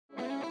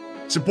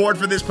Support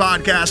for this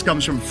podcast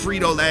comes from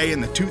Frito-Lay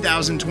and the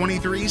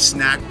 2023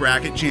 Snack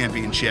Bracket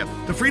Championship.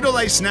 The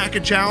Frito-Lay Snack-A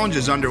Challenge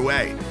is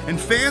underway, and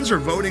fans are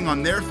voting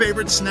on their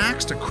favorite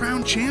snacks to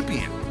crown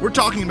champion. We're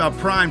talking about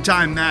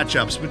prime-time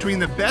matchups between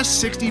the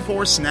best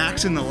 64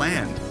 snacks in the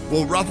land.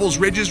 Will Ruffles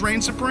Ridges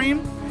reign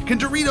supreme? Can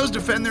Doritos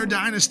defend their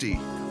dynasty?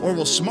 Or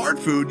will Smart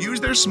Food use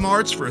their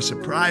smarts for a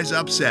surprise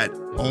upset?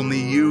 Only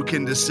you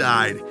can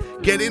decide.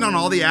 Get in on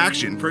all the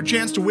action for a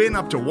chance to win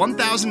up to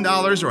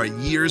 $1,000 or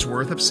a year's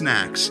worth of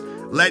snacks.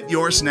 Let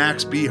your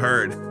snacks be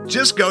heard.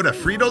 Just go to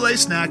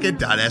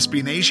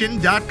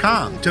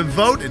fritolaysnacket.sbnation.com to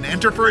vote and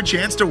enter for a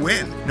chance to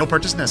win. No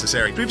purchase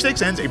necessary.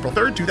 Sweepstakes ends April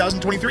 3rd,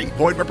 2023.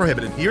 Void where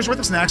prohibited. Year's worth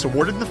of snacks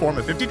awarded in the form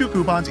of 52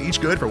 coupons, each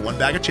good for one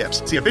bag of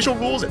chips. See official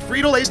rules at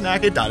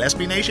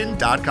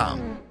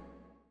fritolaysnacket.sbnation.com.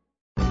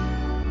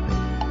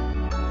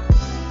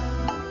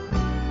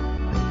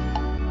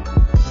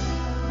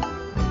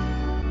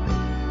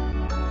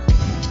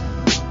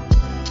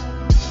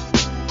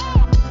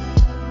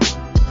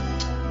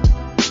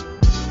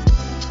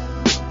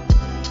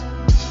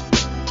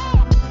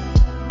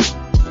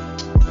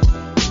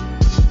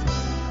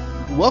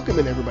 Welcome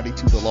in, everybody,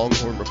 to the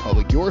Longhorn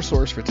Republic, your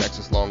source for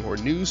Texas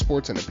Longhorn news,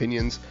 sports, and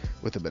opinions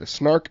with a bit of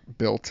snark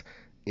built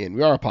in.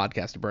 We are a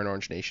podcast of Burnt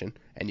Orange Nation,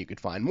 and you can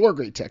find more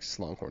great Texas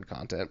Longhorn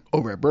content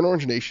over at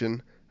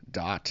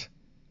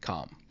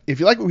burntorangenation.com. If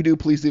you like what we do,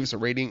 please leave us a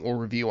rating or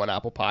review on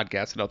Apple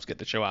Podcasts. It helps get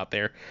the show out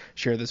there.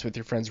 Share this with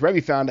your friends wherever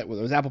you found it, whether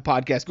it was Apple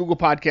Podcasts, Google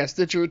Podcasts,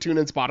 Stitcher,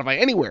 TuneIn, Spotify,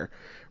 anywhere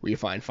where you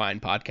find fine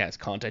podcast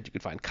content. You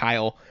can find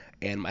Kyle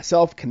and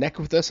myself. Connect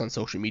with us on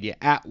social media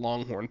at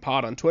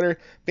LonghornPod on Twitter,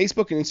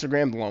 Facebook, and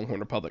Instagram, the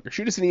Longhorn Republic, or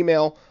shoot us an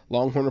email,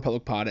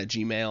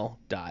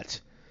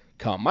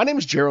 longhornrepublicpod@gmail.com. My name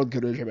is Gerald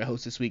Goodrich. I'm your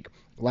host this week,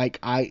 like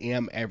I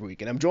am every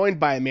week, and I'm joined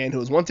by a man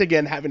who is once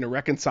again having to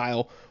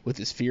reconcile with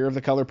his fear of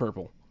the color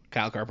purple.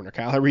 Kyle Carpenter.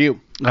 Kyle, how are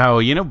you?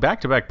 Oh,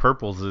 back-to-back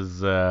purples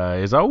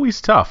is always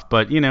tough,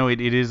 but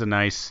it is a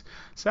nice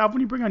salve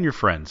when you bring on your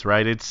friends,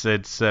 right? It's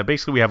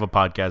basically we have a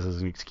podcast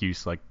as an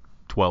excuse like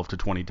 12 to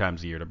 20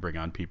 times a year to bring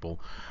on people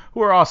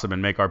who are awesome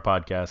and make our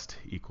podcast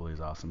equally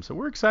as awesome. So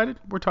we're excited.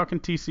 We're talking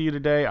TCU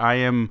today. I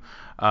am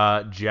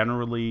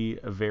generally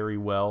very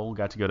well.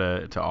 Got to go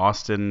to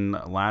Austin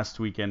last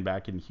weekend,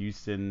 back in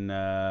Houston,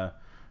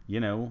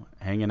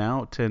 hanging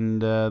out,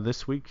 and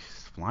this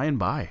week's flying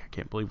by. I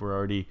can't believe we're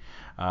already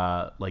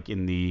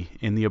in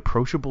the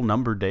approachable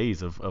number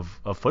days of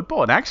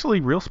football and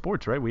actually real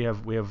sports, right? We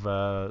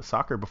have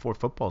soccer before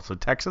football, so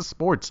Texas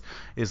sports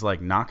is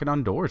like knocking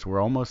on doors. We're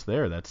almost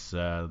there. That's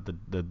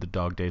the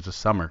dog days of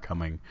summer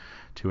coming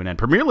to an end.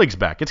 Premier League's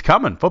back. It's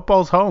coming.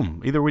 Football's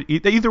home. Either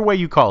way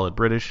you call it,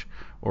 British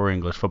or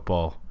English,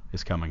 football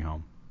is coming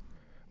home.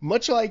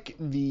 Much like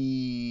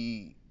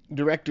the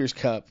Directors'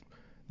 Cup,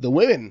 the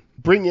women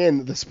bring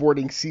in the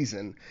sporting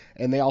season,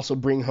 and they also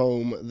bring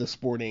home the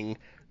sporting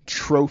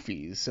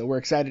trophies. So we're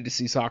excited to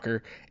see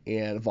soccer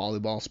and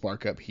volleyball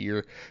spark up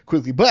here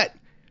quickly. But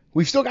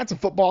we've still got some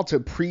football to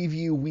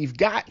preview. We've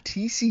got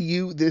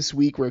TCU this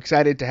week. We're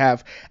excited to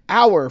have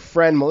our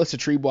friend Melissa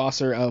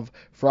Triebwasser of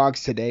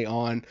Frogs Today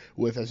on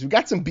with us. We've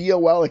got some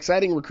BOL,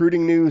 exciting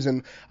recruiting news,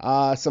 and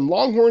some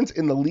Longhorns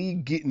in the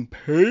league getting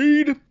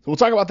paid. So we'll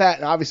talk about that,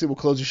 and obviously we'll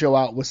close the show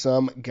out with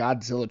some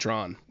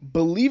Godzillatron.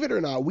 Believe it or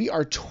not, we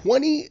are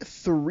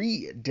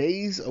 23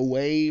 days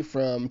away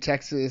from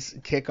Texas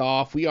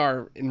kickoff. We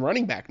are in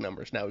running back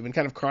numbers now. We've been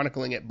kind of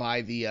chronicling it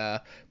by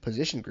the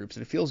position groups,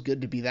 and it feels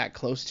good to be that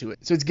close to it.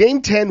 So it's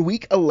game 10,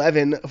 week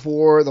 11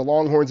 for the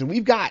Longhorns, and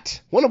we've got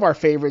one of our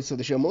favorites of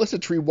the show, Melissa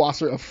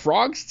Triebwasser of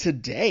Frogs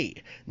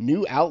Today,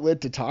 new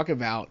outlet to talk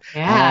about.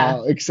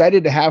 Yeah.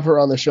 Excited to have her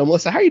on the show.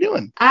 Melissa, how are you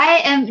doing?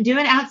 I am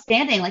doing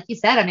outstanding. Like you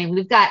said, I mean,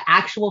 we've got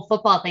actual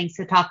football things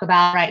to talk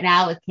about right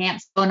now with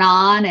camps going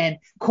on and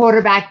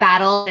quarterback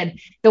battle. And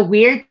the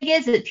weird thing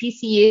is at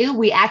TCU,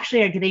 we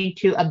actually are getting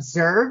to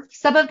observe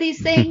some of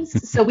these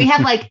things. So we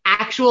have like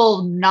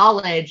actual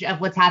knowledge of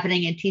what's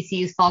happening in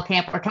TCU's fall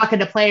camp. We're talking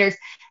to players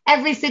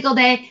every single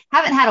day.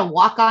 Haven't had a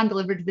walk-on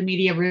delivered to the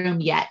media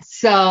room yet.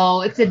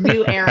 So it's a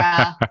new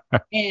era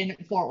in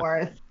Fort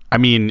Worth. I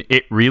mean,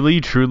 it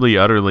really, truly,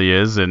 utterly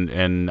is,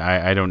 and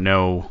I don't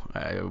know.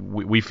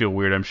 We feel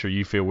weird. I'm sure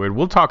you feel weird.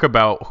 We'll talk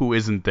about who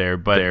isn't there,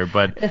 but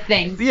the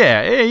things.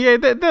 Yeah,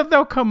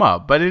 they'll come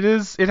up. But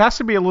it has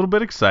to be a little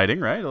bit exciting,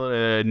 right?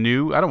 It's a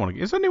new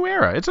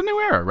era. It's a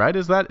new era, right?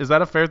 Is that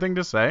a fair thing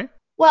to say?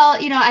 Well,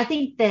 I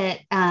think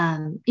that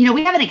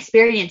we haven't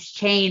experienced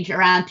change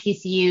around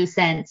TCU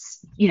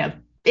since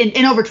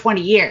in over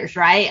 20 years,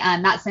 right?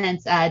 Not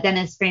since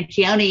Dennis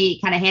Franchione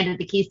kind of handed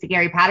the keys to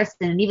Gary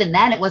Patterson. And even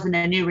then it wasn't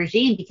a new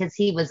regime because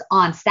he was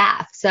on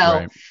staff. So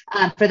right.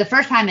 For the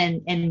first time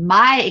in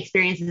my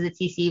experience as a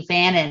TCU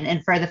fan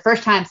and for the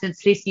first time since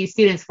TCU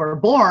students were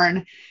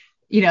born,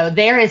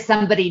 there is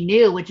somebody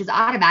new, which is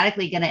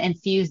automatically going to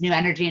infuse new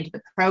energy into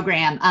the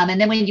program.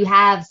 And then when you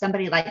have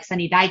somebody like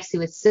Sonny Dykes,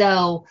 who is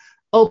so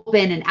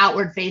open and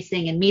outward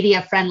facing and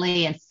media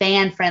friendly and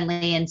fan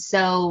friendly and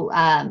so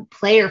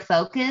player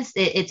focused,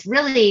 it's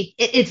really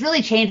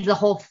changed the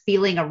whole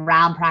feeling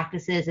around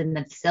practices in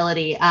the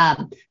facility.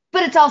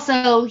 but it's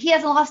also, he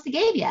hasn't lost a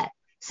game yet.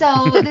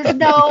 So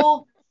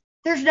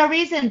there's no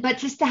reason but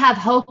just to have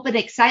hope and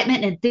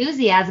excitement and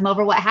enthusiasm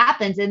over what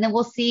happens. And then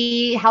we'll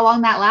see how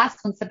long that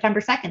lasts when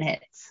September 2nd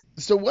hits.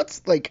 So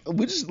what's like,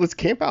 let's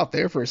camp out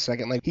there for a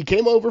second. Like, he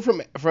came over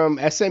from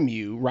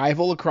SMU,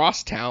 rival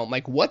across town.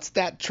 Like, what's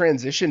that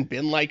transition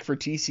been like for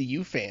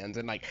TCU fans?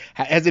 And like,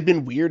 has it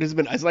been weird? Has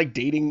it like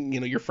dating,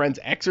 your friend's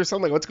ex or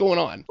something? Like, what's going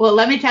on? Well,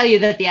 let me tell you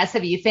that the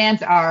SMU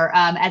fans are,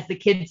 as the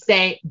kids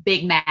say,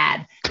 big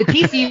mad. The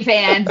TCU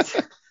fans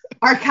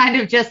are kind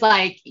of just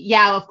like,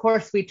 yeah, of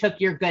course we took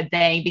your good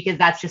thing because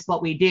that's just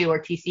what we do, or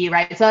TCU,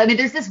 right? So, I mean,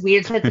 there's this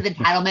weird sense of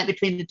entitlement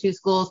between the two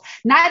schools,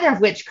 neither of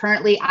which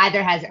currently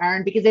either has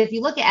earned, because if you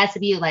look at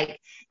SMU,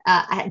 like,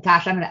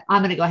 gosh, I'm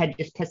gonna go ahead and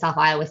just piss off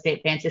Iowa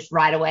State fans just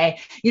right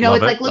away.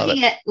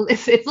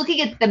 It's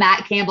looking at the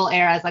Matt Campbell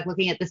era, it's like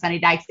looking at the Sonny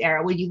Dykes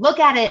era. When you look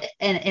at it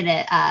in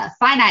a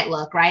finite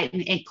look, right,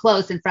 and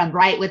close and from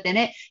right within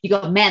it, you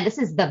go, man, this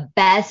is the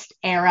best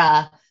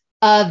era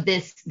of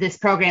this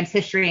program's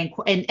history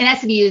and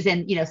SMU's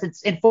and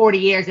since in 40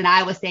 years, and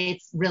Iowa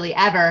State's really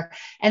ever.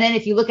 And then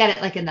if you look at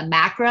it like in the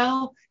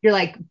macro, you're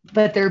like,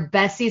 but their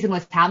best season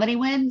was how many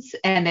wins,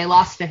 and they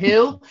lost to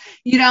who?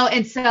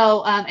 And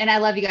so and I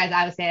love you guys,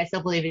 Iowa State. I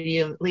still believe in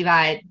you,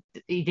 Levi.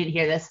 You didn't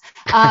hear this,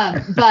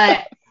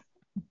 but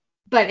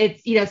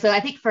it's so I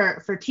think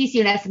for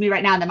TCU and SMU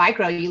right now in the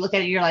micro, you look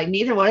at it, you're like,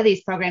 neither one of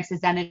these programs has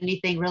done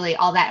anything really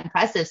all that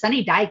impressive.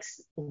 Sonny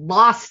Dykes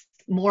lost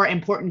more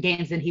important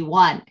games than he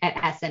won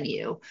at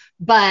SMU,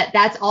 but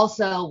that's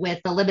also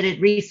with the limited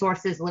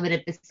resources,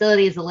 limited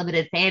facilities, a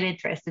limited fan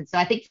interest. And so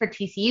I think for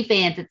TCU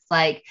fans, it's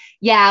like,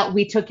 yeah,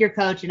 we took your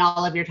coach and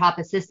all of your top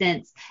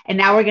assistants, and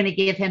now we're going to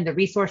give him the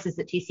resources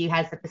that TCU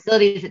has, the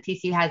facilities that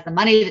TCU has, the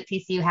money that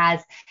TCU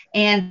has,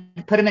 and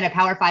put him in a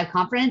Power 5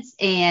 conference,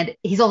 and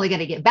he's only going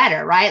to get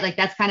better, right? Like,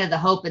 that's kind of the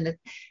hope. And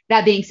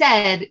that being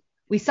said,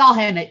 we saw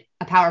him at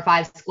a Power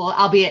 5 school,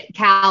 albeit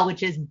Cal,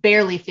 which is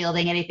barely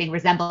fielding anything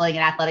resembling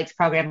an athletics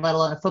program, let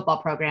alone a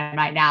football program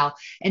right now.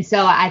 And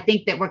so I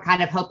think that we're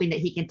kind of hoping that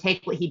he can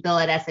take what he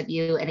built at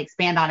SMU and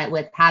expand on it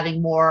with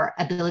having more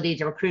ability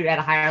to recruit at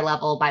a higher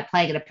level by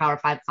playing at a Power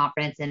 5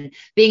 conference and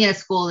being in a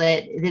school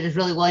that is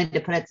really willing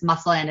to put its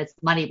muscle and its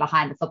money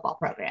behind the football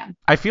program.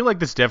 I feel like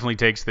this definitely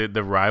takes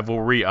the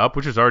rivalry up,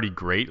 which is already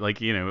great.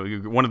 Like,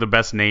 one of the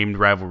best named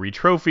rivalry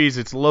trophies.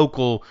 It's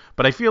local,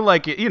 but I feel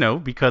like,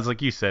 because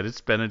like you said,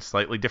 it's been a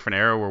slightly different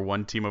era where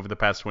one team over the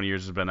past 20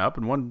 years has been up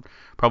and one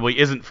probably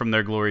isn't from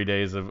their glory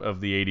days of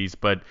the 80s.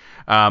 But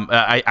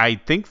I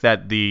think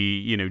that do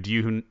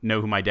you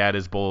know who my dad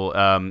is bowl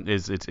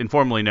it's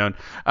informally known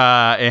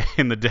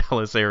in the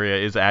Dallas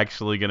area is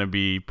actually going to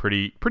be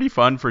pretty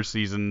fun for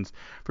seasons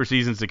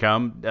to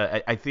come.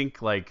 I think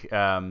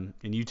and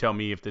you tell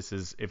me if this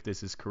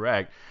is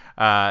correct.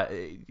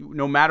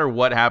 No matter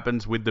what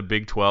happens with the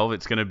Big 12,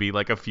 it's going to be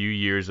like a few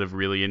years of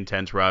really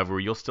intense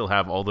rivalry. You'll still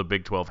have all the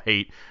Big 12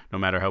 hate, no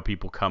matter how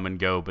people come and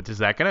go. But is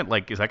that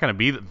gonna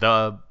be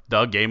the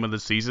game of the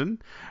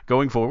season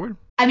going forward?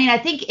 I mean, I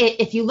think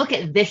if you look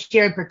at this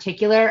year in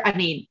particular, I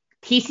mean,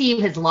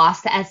 TCU has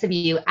lost to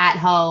SMU at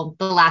home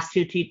the last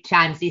two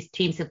times these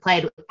teams have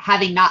played,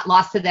 having not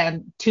lost to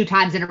them 2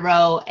 times in a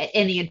row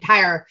in the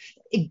entire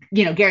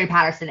Gary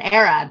Patterson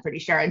era, I'm pretty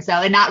sure.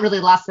 And not really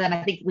lost to them.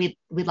 I think we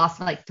lost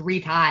them like 3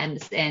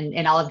 times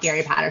in all of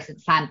Gary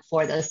Patterson's time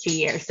before those 2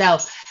 years. So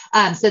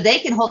they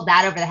can hold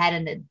that over the head,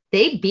 and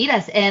they beat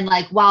us. And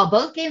like, while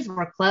both games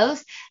were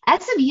close,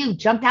 SMU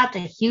jumped out to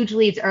huge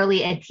leads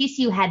early, and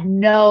TCU had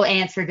no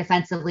answer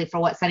defensively for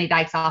what Sonny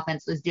Dykes'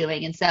 offense was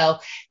doing. And so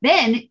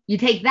then you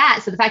take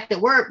that. So the fact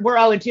that we're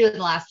 0-2 in the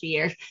last 2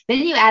 years, then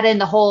you add in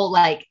the whole,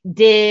 like,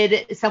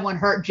 did someone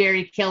hurt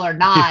Jerry Kill or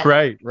not?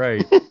 Right.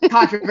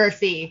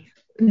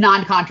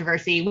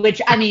 Non-controversy,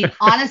 which, I mean,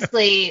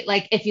 honestly,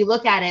 like, if you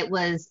look at it,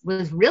 was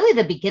really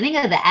the beginning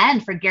of the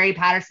end for Gary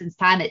Patterson's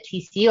time at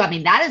TCU. I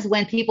mean, that is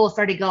when people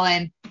started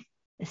going,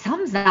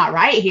 something's not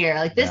right here.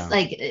 Like this,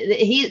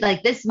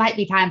 this might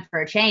be time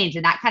for a change.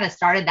 And that kind of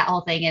started that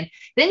whole thing. And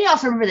then you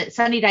also remember that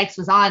Sonny Dykes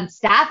was on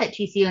staff at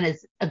TCU and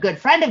is a good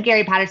friend of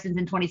Gary Patterson's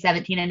in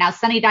 2017. And now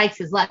Sonny Dykes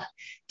has left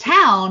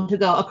town to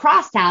go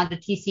across town to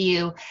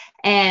TCU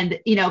and,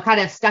 kind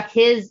of stuck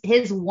his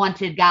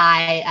wanted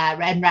guy,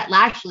 and Rhett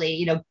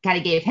Lashley, kind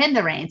of gave him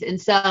the reins.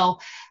 And so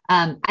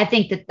I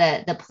think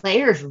that the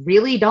players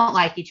really don't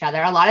like each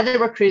other. A lot of the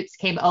recruits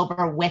came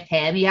over with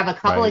him. You have a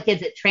couple of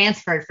kids that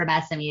transferred from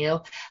SMU.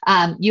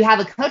 You have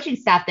a coaching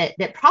staff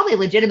that probably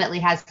legitimately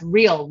has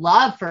real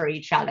love for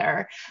each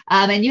other.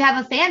 And you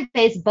have a fan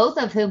base, both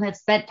of whom have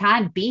spent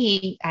time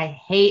being,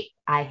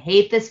 I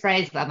hate this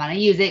phrase, but I'm going to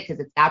use it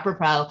because it's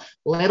apropos,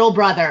 little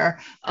brother,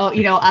 of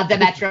the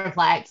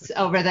Metroplex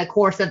over the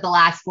course of the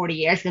last 40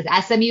 years,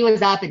 because SMU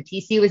was up and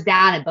TCU was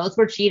down and both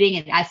were cheating,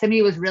 and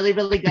SMU was really,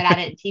 really good at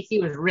it and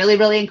TCU was really,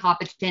 really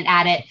incompetent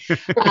at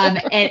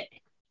it.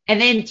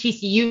 And then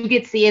TCU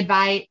gets the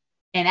invite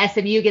and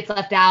SMU gets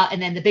left out,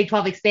 and then the Big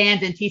 12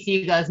 expands and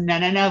TCU goes,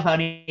 no,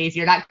 ponies,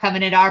 you're not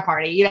coming into our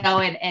party,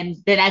 and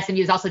then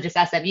SMU is also just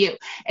SMU.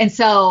 And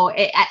so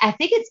I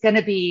think it's going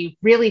to be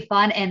really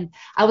fun. And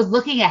I was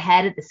looking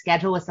ahead at the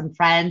schedule with some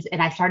friends,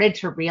 and I started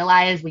to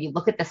realize when you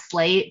look at the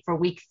slate for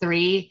week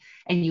 3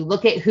 and you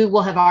look at who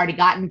will have already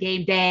gotten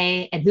game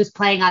day and who's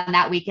playing on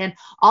that weekend,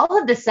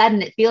 all of a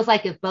sudden it feels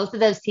like if both of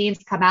those teams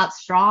come out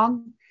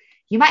strong,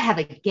 you might have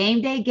a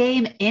game day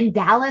game in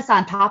Dallas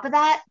on top of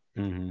that.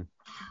 Mm-hmm.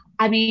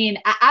 I mean,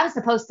 I was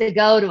supposed to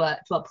go to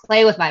a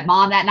play with my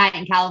mom that night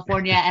in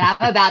California, and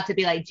I'm about to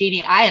be like,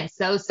 Jeannie, I am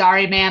so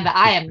sorry, man, but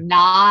I am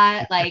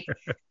not. Like,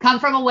 come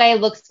from away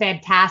looks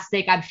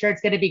fantastic. I'm sure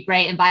it's going to be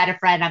great. Invite a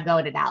friend. I'm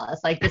going to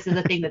Dallas. Like, this is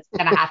a thing that's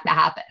going to have to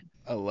happen.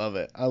 I love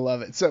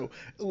it. So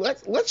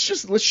let's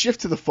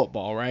shift to the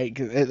football, right?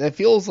 Because it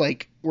feels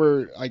like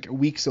we're like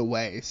weeks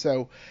away.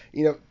 So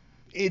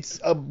it's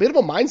a bit of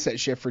a mindset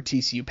shift for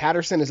TCU.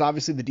 Patterson is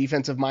obviously the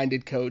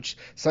defensive-minded coach.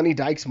 Sonny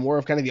Dykes more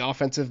of kind of the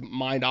offensive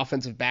mind,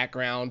 offensive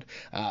background.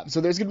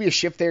 So there's going to be a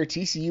shift there.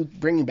 TCU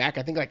bringing back,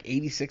 I think, like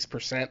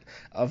 86%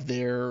 of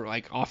their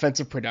like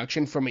offensive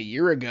production from a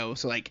year ago.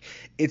 So like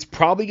it's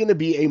probably going to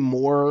be a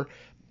more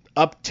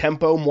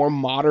up-tempo, more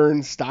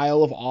modern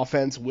style of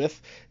offense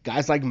with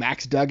guys like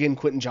Max Duggan,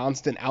 Quentin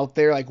Johnston out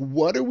there. Like,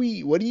 what do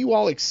you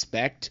all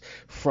expect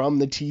from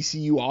the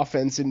TCU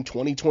offense in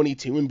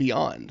 2022 and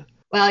beyond?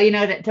 Well,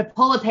 to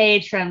pull a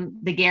page from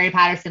the Gary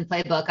Patterson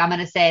playbook, I'm going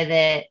to say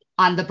that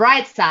on the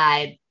bright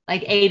side,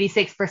 like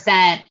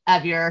 86%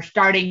 of your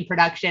starting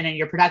production and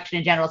your production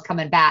in general is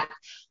coming back.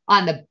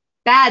 On the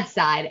bad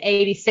side,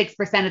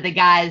 86% of the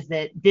guys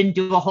that didn't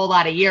do a whole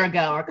lot a year ago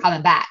are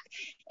coming back.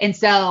 And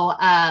so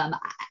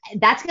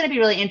that's going to be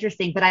really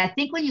interesting. But I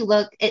think when you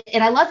look,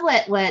 and I love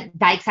what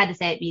Dykes had to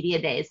say at Media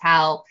Days,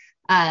 how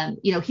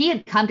he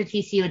had come to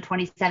TCU in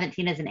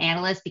 2017 as an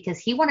analyst because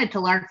he wanted to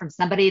learn from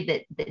somebody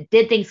that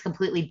did things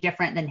completely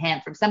different than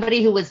him, from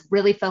somebody who was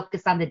really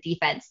focused on the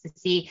defense, to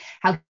see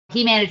how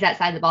he managed that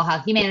side of the ball, how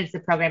he managed the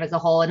program as a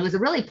whole. And it was a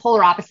really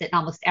polar opposite in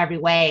almost every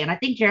way. And I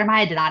think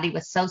Jeremiah Donati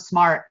was so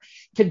smart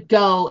to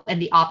go in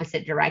the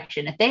opposite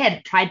direction. If they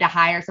had tried to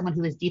hire someone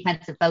who was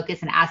defensive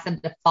focused and asked them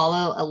to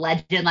follow a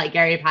legend like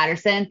Gary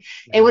Patterson,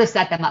 it would have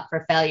set them up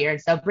for failure.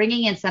 And so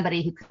bringing in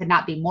somebody who could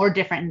not be more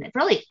different in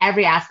really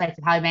every aspect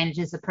of how he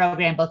manages the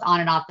program, both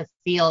on and off the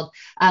field,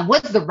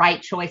 was the right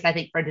choice, I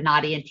think, for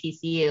Donati and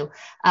TCU.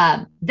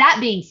 That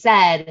being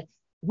said,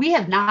 we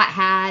have not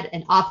had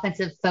an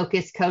offensive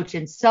focused coach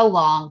in so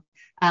long.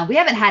 We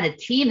haven't had a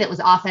team that was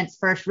offense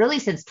first really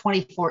since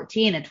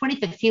 2014, and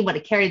 2015 would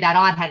have carried that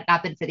on had it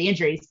not been for the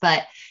injuries.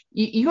 But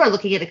you are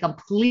looking at a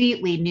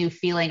completely new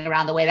feeling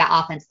around the way that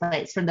offense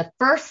plays. From the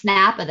first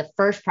snap of the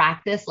first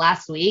practice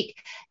last week,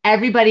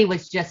 everybody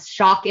was just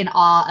shocked and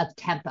awe of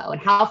tempo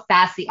and how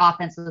fast the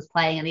offense was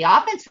playing. And the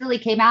offense really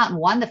came out and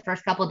won the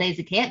first couple of days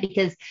of camp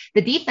because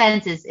the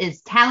defense,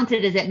 is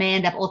talented as it may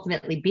end up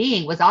ultimately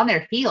being, was on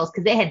their heels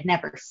because they had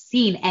never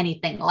seen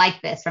anything like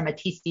this from a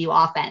TCU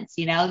offense.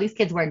 These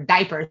kids were in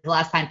diapers the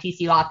last time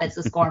TCU offense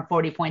was scoring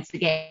 40 points a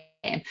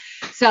game.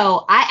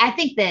 So I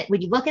think that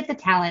when you look at the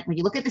talent, when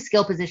you look at the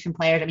skill position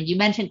players, I mean, you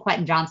mentioned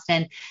Quentin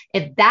Johnston.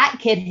 If that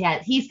kid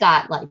he's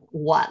got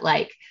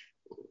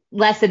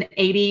less than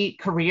 80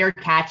 career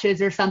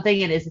catches or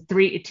something in his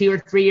 2 or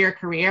 3 year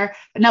career.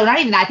 No, not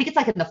even that. I think it's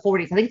like in the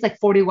 40s. I think it's like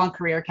 41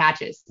 career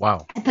catches.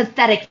 Wow. A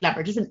pathetic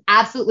number, just an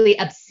absolutely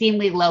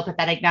obscenely low,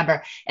 pathetic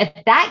number. If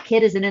that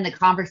kid isn't in the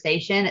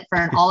conversation for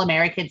an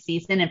All-American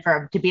season and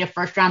to be a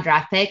first round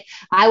draft pick,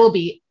 I will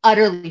be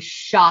utterly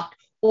shocked.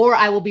 Or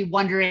I will be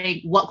wondering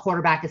what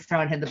quarterback is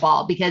throwing him the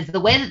ball, because the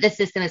way that this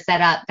system is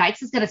set up,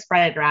 Dykes is going to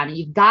spread it around. And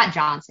you've got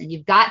Johnson,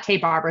 you've got Tay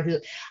Barber, who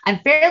I'm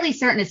fairly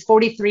certain is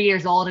 43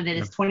 years old and in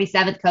his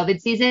 27th COVID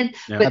season.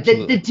 Yeah, but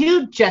the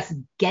dude just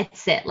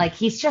gets it. Like,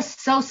 he's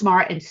just so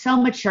smart and so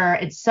mature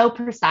and so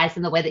precise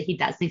in the way that he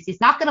does things.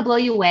 He's not going to blow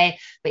you away,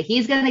 but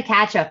he's going to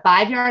catch a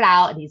 5-yard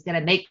out and he's going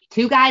to make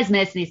 2 guys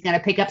miss and he's going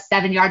to pick up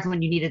 7 yards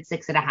when you needed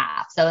 6.5.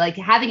 So like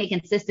having a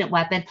consistent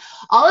weapon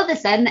all of a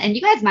sudden, and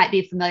you guys might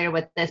be familiar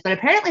with this, but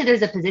apparently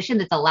there's a position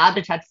that's allowed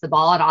to touch the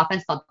ball on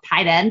offense called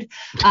tight end.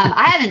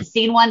 I haven't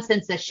seen one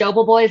since the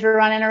Shovel Boys were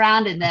running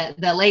around in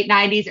the late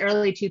 90s,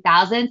 early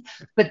 2000s,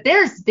 but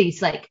there's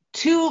these like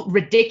 2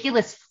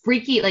 ridiculous,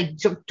 freaky, like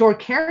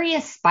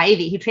Dorcarius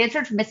Spivey, who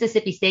transferred from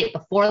Mississippi State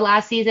before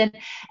last season.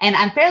 And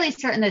I'm fairly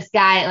certain this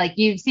guy, like,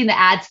 you've seen the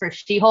ads for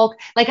She-Hulk.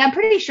 Like, I'm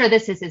pretty sure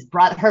this is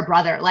her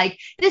brother. Like,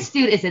 this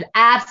dude is an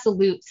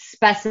absolute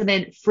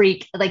specimen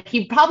freak. Like,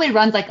 he probably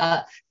runs like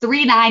a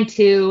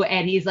 3.92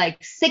 and he's like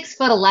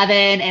 6'11",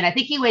 and I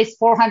think he weighs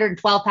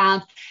 412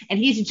 pounds, and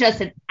he's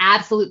just an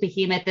absolute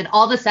behemoth. And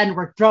all of a sudden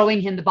we're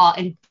throwing him the ball.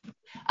 And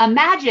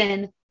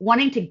imagine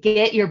wanting to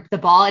get the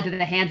ball into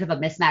the hands of a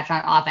mismatch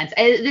on offense.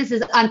 This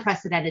is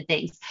unprecedented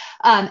things.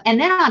 And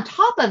then on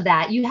top of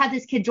that, you have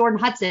this kid, Jordan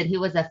Hudson, who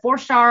was a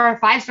 4-star,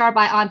 5-star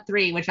by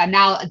On3, which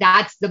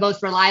that's the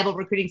most reliable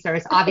recruiting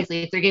service,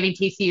 obviously, if they're giving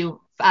TCU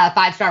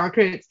 5-star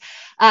recruits.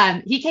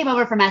 He came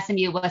over from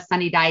SMU with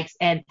Sonny Dykes,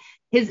 and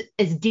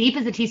as deep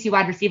as the TCU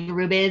wide receiver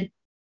room is,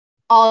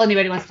 all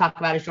anybody wants to talk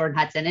about is Jordan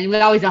Hudson. And we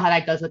always know how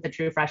that goes with the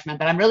true freshman,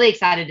 but I'm really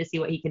excited to see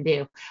what he can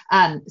do.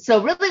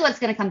 So really what's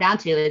going to come down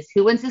to is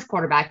who wins this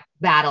quarterback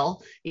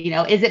battle.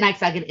 Is it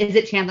Max Duggan? Is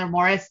it Chandler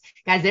Morris?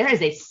 Guys, there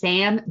is a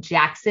Sam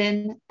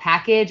Jackson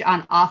package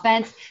on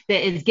offense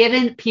that is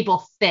giving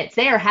people fits.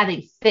 They are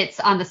having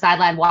fits on the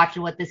sideline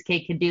watching what this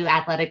kid can do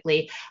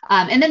athletically.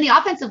 And then the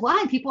offensive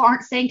line, people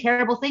aren't saying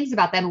terrible things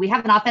about them. We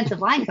have an offensive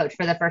line coach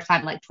for the first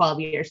time in like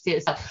 12 years too.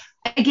 So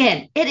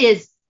again, it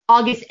is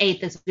August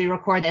 8th as we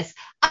record this.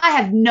 I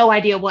have no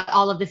idea what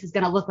all of this is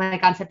going to look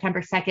like on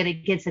September 2nd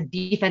against a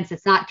defense.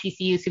 It's not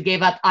TCU's, who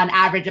gave up on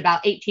average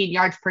about 18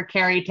 yards per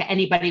carry to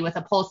anybody with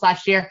a pulse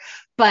last year.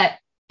 But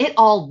it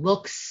all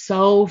looks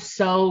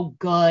so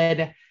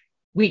good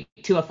week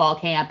to a fall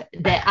camp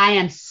that I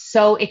am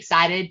so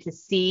excited to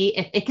see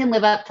if it can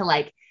live up to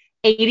like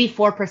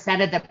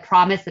 84% of the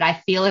promise that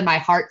I feel in my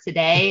heart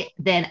today.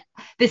 Then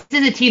this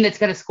is a team that's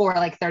going to score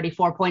like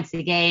 34 points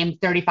a game,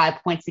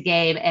 35 points a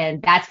game.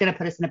 And that's going to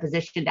put us in a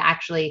position to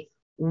actually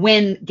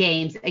win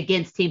games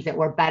against teams that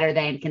we're better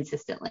than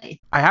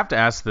consistently. I have to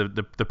ask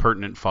the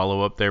pertinent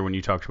follow-up there when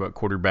you talked about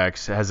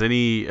quarterbacks. Has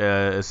any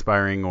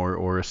aspiring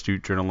or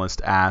astute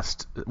journalist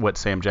asked what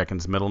Sam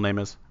Jackson's middle name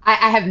is?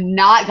 I have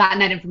not gotten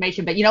that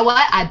information, but you know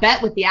what? I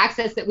bet with the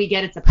access that we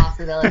get, it's a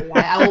possibility.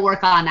 I will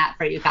work on that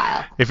for you,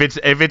 Kyle. If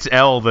it's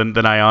L,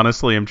 then I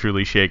honestly am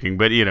truly shaking.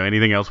 But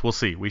anything else, we'll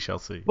see. We shall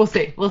see. We'll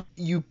see.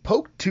 You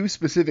poked two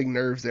specific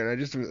nerves there,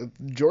 and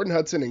Jordan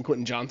Hudson and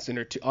Quentin Johnston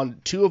are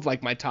two of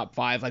like my top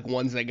 5, like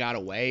ones that got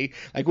away.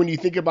 Like when you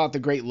think about the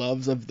great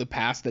loves of the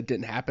past that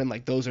didn't happen,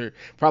 like those are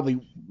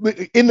probably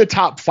in the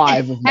top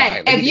 5 of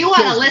mine. If you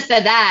want a list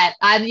of that,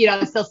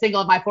 I'm still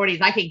single in my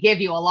 40s. I can give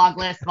you a long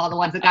list of all the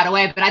ones that got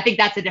away, but I think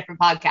that's a different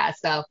podcast.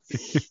 So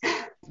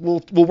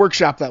we'll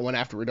workshop that one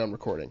after we're done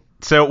recording.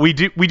 So we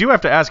do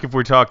have to ask if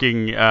we're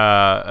talking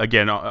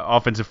again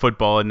offensive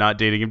football and not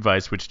dating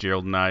advice, which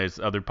Gerald and I's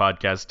other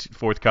podcast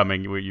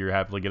forthcoming you're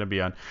happily going to be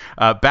on.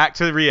 Back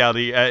to the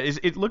reality,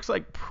 it looks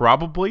like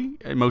probably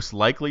most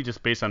likely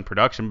just based on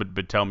production,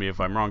 but tell me if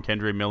I'm wrong.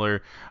 Kendre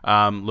Miller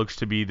looks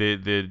to be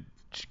the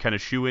kind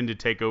of shoe in to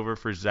take over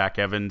for Zach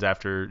Evans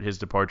after his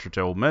departure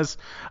to Ole Miss.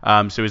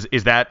 So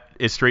is that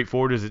as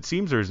straightforward as it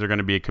seems, or is there going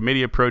to be a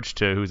committee approach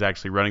to who's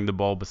actually running the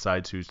ball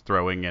besides who's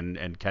throwing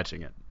and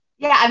catching it?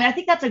 Yeah, I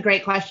think that's a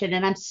great question.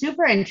 And I'm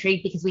super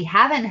intrigued because we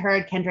haven't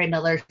heard Kendre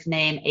Miller's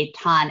name a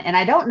ton. And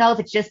I don't know if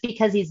it's just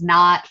because he's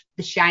not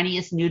the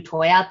shiniest new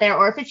toy out there,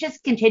 or if it's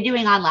just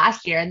continuing on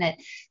last year and that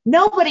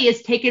nobody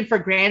is taken for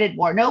granted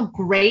more. No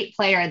great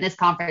player in this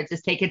conference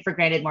is taken for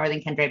granted more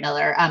than Kendre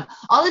Miller.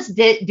 All this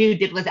dude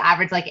did was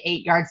average like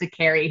 8 yards a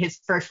carry his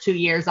first 2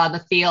 years on the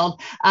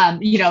field,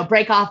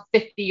 break off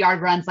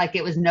 50-yard runs like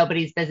it was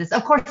nobody's business.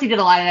 Of course, he did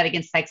a lot of that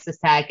against Texas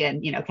Tech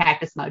and,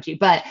 cactus emoji.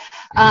 But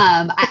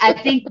I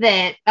think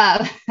that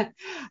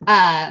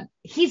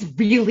he's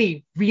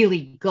really,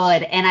 really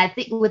good. And I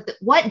think with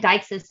what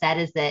Dykes has said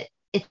is that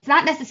it's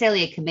not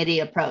necessarily a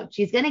committee approach.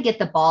 He's going to get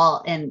the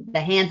ball in the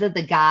hands of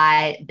the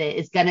guy that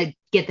is going to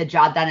get the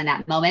job done in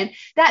that moment.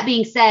 That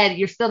being said,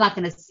 you're still not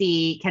going to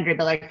see Kendre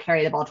Miller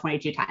carry the ball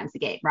 22 times a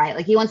game, right?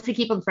 Like he wants to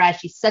keep him fresh.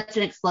 He's such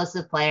an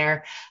explosive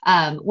player.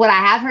 What I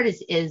have heard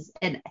is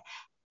and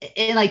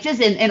like just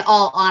in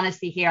all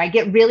honesty here, I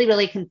get really,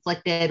 really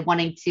conflicted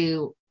wanting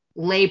to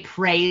lay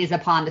praise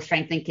upon the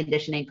strength and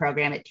conditioning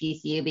program at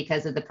TCU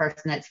because of the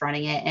person that's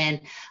running it.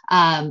 And,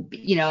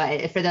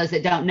 for those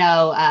that don't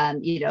know,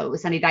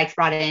 Sonny Dykes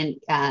brought in,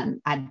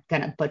 I'm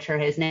going to butcher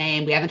his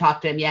name. We haven't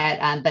talked to him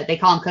yet, but they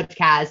call him Coach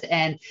Kaz.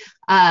 And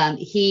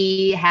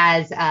he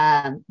has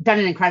done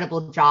an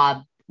incredible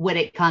job when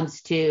it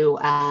comes to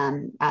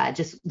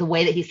just the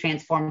way that he's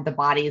transformed the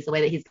bodies, the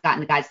way that he's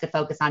gotten the guys to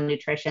focus on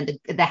nutrition,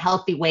 the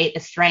healthy weight, the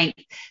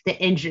strength, the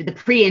injury, the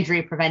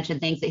pre-injury prevention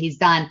things that he's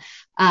done.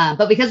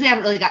 But because we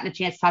haven't really gotten a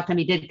chance to talk to him,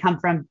 he did come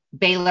from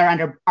Baylor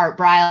under Art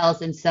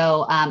Briles. And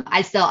so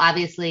I still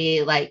obviously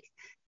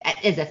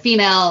as a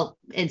female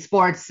in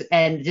sports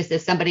and just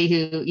as somebody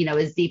who,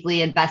 is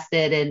deeply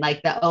invested in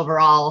like the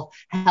overall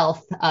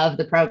health of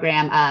the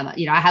program,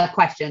 I have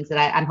questions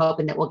that I'm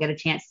hoping that we'll get a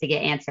chance to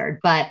get answered.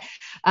 But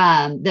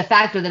the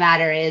fact of the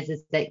matter is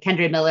that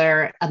Kendre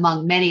Miller,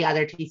 among many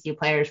other TCU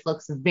players,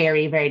 looks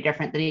very, very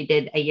different than he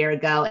did a year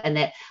ago. And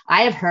that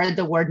I have heard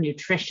the word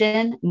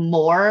nutrition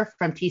more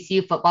from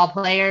TCU football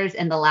players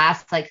in the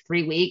last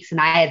 3 weeks than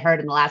I had heard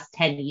in the last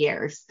 10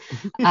 years.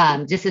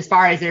 Just as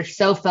far as they're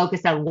so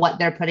focused on what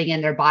they're putting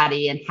in their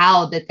body and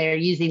how that they're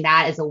using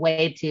that as a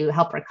way to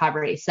help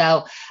recovery.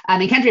 So,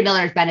 Kendre Miller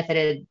has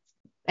benefited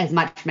as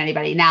much from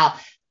anybody. Now,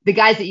 the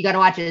guys that you got to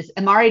watch is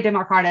Amari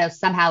DeMarcado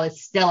somehow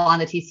is still on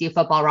the TCU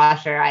football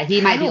roster.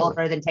 He might be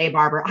older than Tay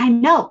Barber. I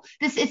know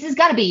this has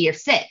got to be year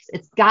 6.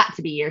 It's got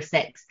to be year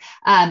 6.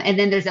 And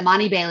then there's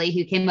Amani Bailey,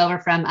 who came over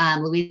from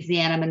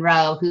Louisiana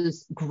Monroe,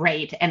 who's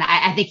great. And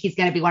I think he's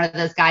going to be one of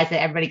those guys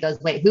that everybody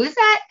goes, wait, who is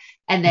that?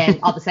 And then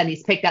all of a sudden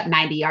he's picked up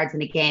 90 yards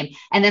in a game.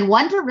 And then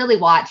one to really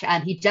watch,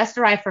 he just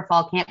arrived for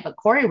fall camp, but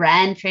Corey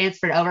Wren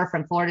transferred over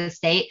from Florida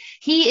State.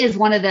 He is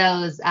one of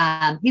those,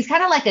 he's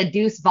kind of like a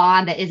Deuce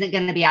Vaughn that isn't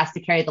going to be asked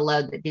to carry the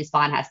load that Deuce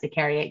Vaughn has to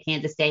carry at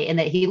Kansas State, and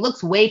that he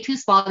looks way too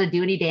small to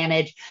do any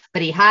damage,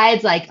 but he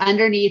hides like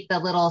underneath the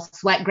little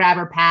sweat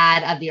grabber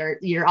pad of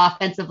your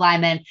offensive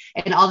lineman.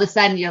 And all of a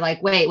sudden you're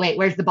like, wait,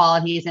 where's the ball?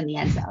 And he's in the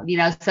end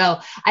zone, So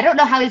I don't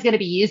know how he's going to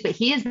be used, but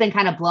he has been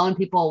kind of blowing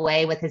people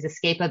away with his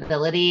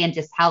escapability and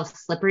just how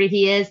slippery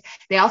he is.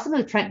 They also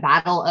moved Trent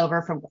Battle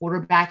over from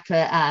quarterback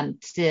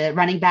to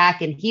running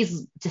back, and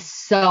he's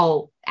just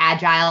so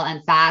agile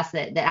and fast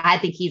that I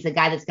think he's a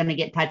guy that's going to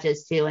get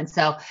touches too. And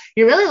so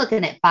you're really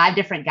looking at 5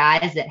 different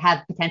guys that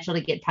have potential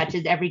to get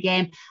touches every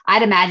game.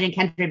 I'd imagine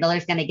Kendra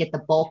Miller's going to get the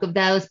bulk of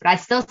those, but I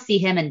still see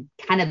him in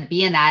kind of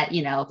being that,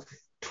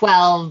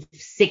 12,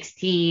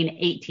 16,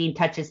 18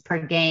 touches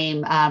per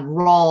game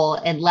role,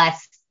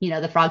 unless,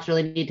 the Frogs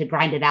really need to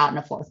grind it out in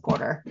the fourth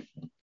quarter.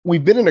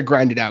 We've been in a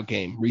grinded out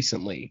game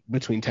recently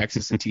between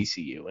Texas and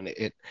TCU, and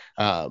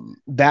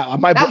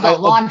that was a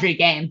laundry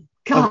game.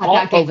 God,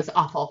 that game was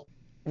awful.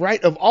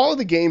 Right. Of all of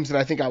the games that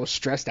I think I was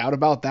stressed out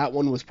about, that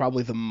one was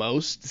probably the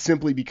most,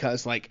 simply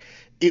because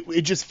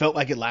it just felt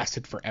like it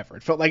lasted forever.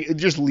 It felt like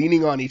just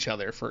leaning on each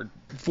other for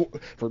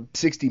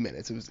 60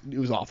 minutes. It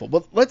was awful.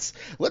 But let's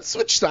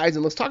switch sides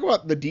and let's talk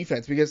about the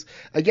defense, because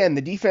again,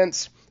 the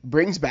defense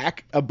brings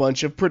back a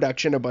bunch of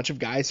production, a bunch of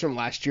guys from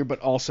last year, but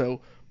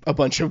also a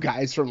bunch of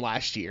guys from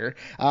last year.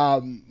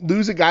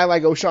 Lose a guy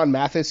like O'Shawn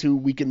Mathis, who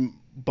we can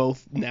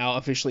both now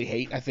officially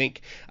hate. I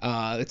think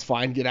it's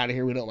fine. Get out of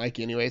here. We don't like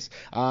you anyways.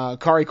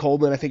 Kari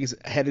Coleman, I think, is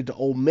headed to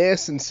Ole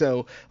Miss, and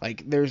so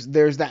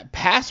there's that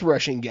pass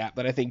rushing gap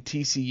that I think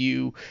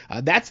TCU.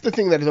 That's the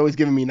thing that has always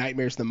given me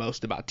nightmares the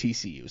most about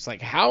TCU. It's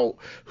like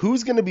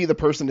who's going to be the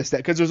person to step?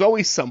 Because there's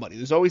always somebody.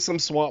 There's always some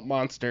swamp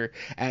monster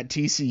at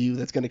TCU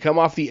that's going to come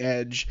off the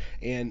edge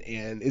and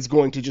is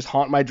going to just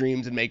haunt my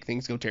dreams and make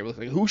things go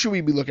terribly. Who should we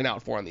be looking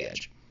out for on the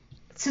edge?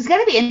 So it's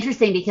going to be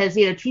interesting because,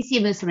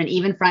 TCU moves from an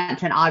even front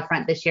to an odd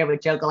front this year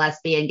with Joe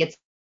Gillespie and gets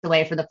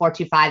away from the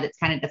 4-2-5 that's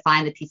kind of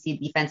defined the TCU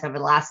defense over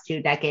the last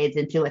 2 decades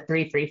into a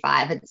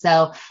 3-3-5. And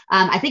so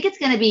I think it's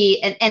going to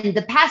be, and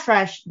the pass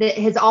rush that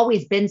has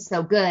always been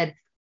so good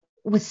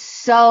was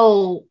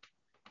so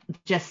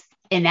just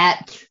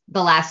inept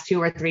the last 2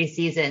 or 3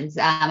 seasons.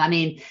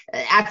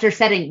 After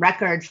setting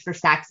records for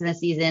sacks in a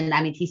season,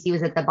 TCU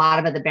was at the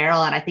bottom of the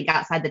barrel, and I think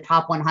outside the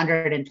top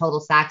 100 in total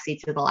sacks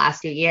each of the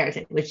last 2 years.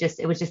 It was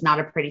just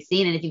not a pretty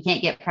scene. And if you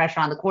can't get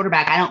pressure on the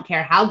quarterback, I don't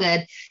care how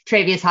good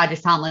Travius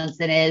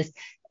Hodges-Tomlinson is,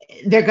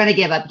 they're going to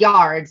give up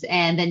yards.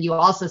 And then you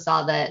also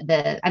saw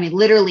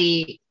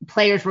literally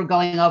players were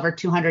going over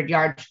 200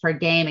 yards per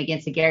game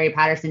against the Gary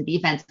Patterson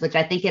defense, which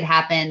I think had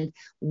happened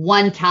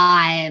one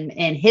time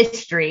in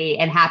history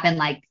and happened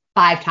like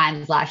 5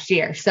 times last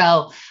year.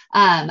 So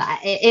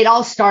it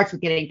all starts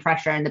with getting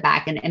pressure in the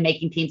back and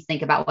making teams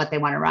think about what they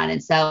want to run.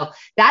 And so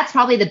that's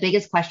probably the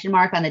biggest question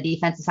mark on the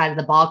defensive side of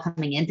the ball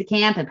coming into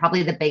camp, and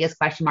probably the biggest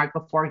question mark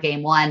before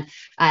game 1.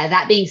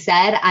 That being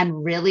said,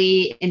 I'm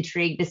really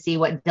intrigued to see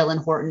what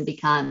Dylan Horton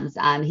becomes.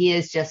 He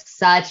is just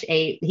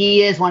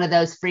he is one of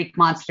those freak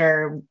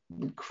monster,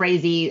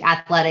 crazy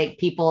athletic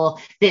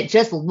people that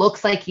just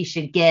looks like he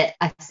should get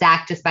a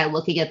sack just by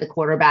looking at the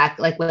quarterback,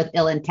 like with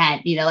ill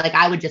intent.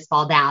 I would just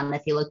fall down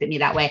if he looked at me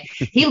that way.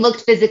 He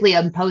looked physically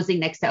imposing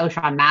next to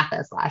O'Shawn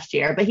Mathis last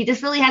year, but he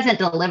just really hasn't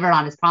delivered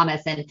on his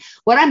promise. And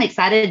what I'm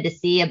excited to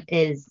see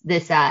is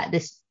this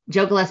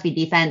Joe Gillespie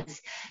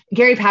defense.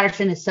 Gary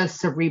Patterson is so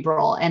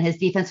cerebral, and his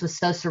defense was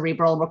so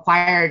cerebral and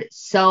required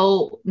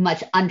so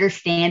much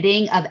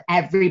understanding of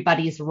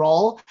everybody's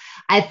role.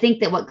 I think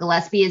that what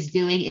Gillespie is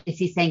doing is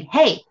he's saying,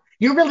 hey,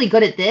 you're really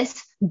good at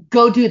this,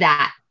 go do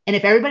that. And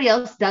if everybody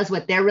else does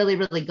what they're really,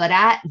 really good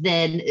at,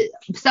 then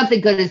something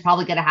good is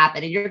probably going to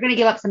happen. And you're going to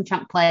give up some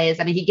chunk plays.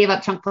 He gave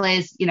up chunk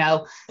plays,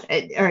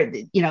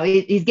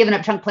 he's given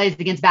up chunk plays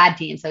against bad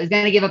teams. So he's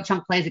going to give up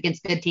chunk plays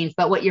against good teams.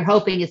 But what you're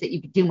hoping is that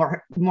you could do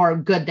more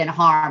good than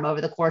harm over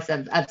the course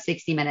of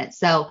 60 minutes.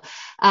 So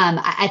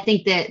I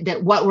think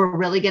that what we're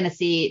really going to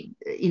see,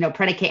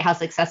 predicate how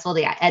successful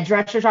the edge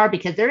rushers are,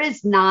 because there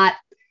is not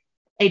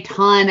a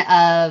ton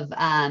of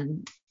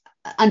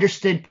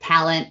understood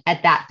talent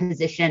at that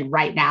position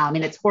right now.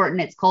 It's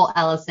Horton, it's Cole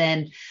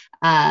Ellison.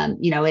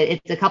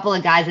 It's a couple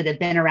of guys that have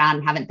been around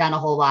and haven't done a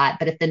whole lot.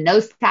 But if the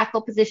nose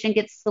tackle position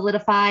gets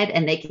solidified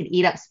and they can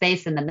eat up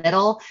space in the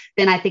middle,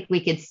 then I think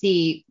we could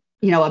see,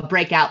 a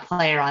breakout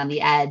player on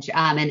the edge.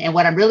 And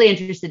what I'm really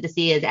interested to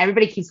see is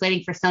everybody keeps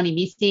waiting for Sony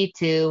Misi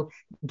to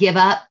give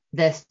up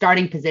the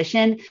starting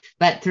position,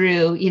 but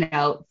through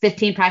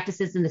 15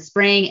 practices in the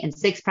spring and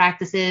 6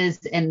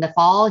 practices in the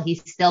fall,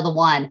 he's still the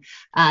one.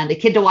 The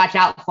kid to watch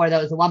out for,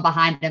 though, is the one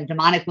behind him,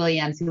 Demonic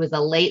Williams, who was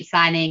a late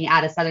signing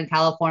out of Southern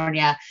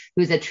California,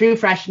 who's a true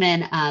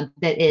freshman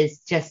that is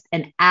just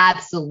an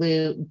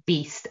absolute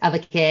beast of a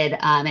kid.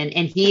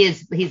 And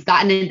he's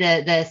gotten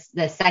into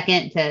the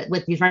second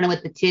he's running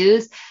with the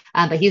 2s,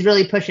 but he's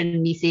really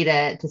pushing Misi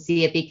to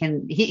see if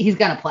he's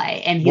going to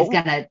play, and he's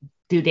going to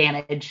do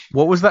damage.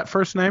 What was that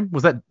first name?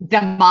 Was that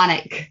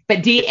Demonic?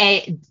 But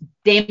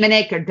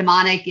Damonic or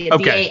demonic,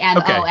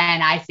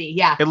 Damonic.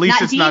 Yeah. At least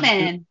not it's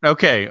demon. not.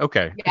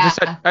 Okay. Yeah,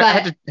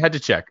 I had to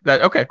check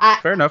that. Okay,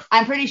 fair enough.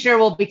 I'm pretty sure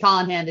we'll be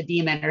calling him the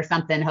demon or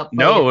something. Hopefully,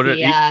 No,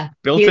 he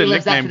built-in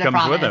lives up nickname to the comes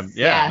promise. with him.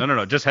 Yeah.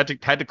 No. Just had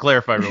to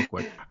clarify real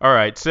quick. All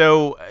right.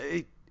 So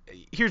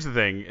here's the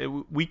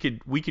thing. We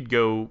could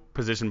go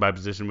position by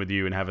position with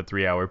you and have a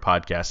 3-hour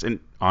podcast. And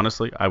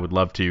honestly, I would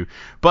love to.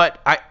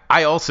 But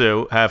I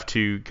also have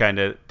to kind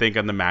of think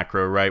on the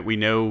macro, right? We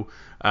know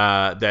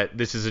that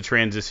this is a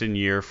transition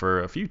year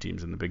for a few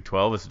teams in the Big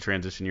 12. It's a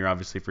transition year,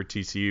 obviously, for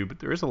TCU, but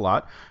there is a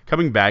lot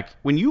coming back.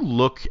 When you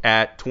look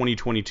at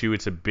 2022,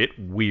 it's a bit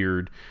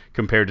weird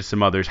compared to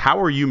some others.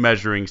 How are you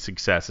measuring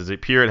success? Is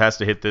it pure, it has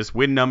to hit this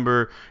win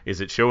number?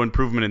 Is it show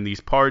improvement in these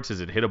parts?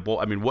 Is it hit a bowl?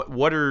 I mean,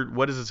 what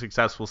does a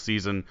successful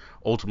season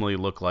ultimately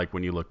look like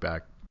when you look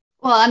back?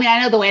 Well, I mean,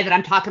 I know the way that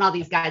I'm talking all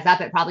these guys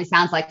up, it probably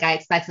sounds like I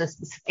expect us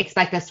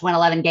to win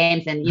 11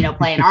 games and,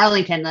 play in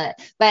Arlington.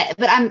 But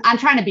I'm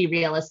trying to be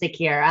realistic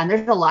here.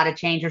 There's a lot of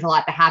change. There's a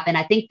lot to happen.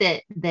 I think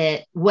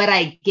that what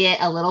I get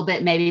a little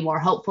bit maybe more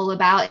hopeful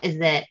about is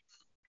that,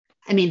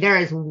 I mean, there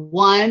is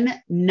one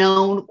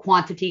known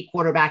quantity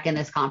quarterback in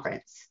this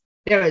conference.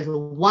 There is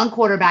one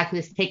quarterback who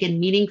has taken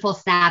meaningful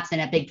snaps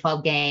in a Big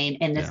 12 game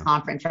in this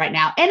conference right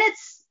now. And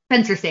it's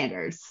Spencer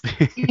Sanders.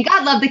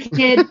 God love the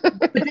kid,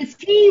 but does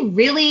he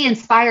really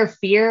inspire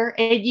fear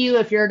in you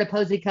if you're an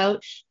opposing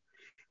coach?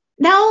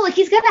 No, like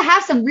he's going to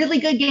have some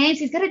really good games.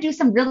 He's going to do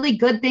some really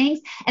good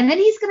things. And then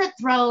he's going to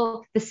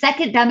throw the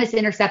second dumbest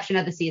interception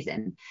of the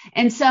season.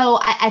 And so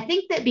I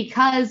think that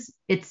because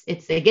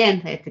it's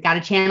again, I got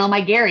to channel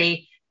my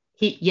Gary,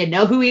 you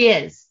know who he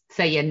is.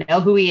 So you know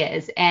who he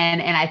is.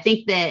 And I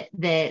think that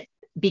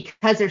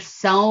because there's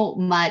so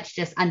much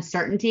just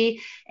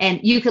uncertainty, and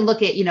you can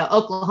look at,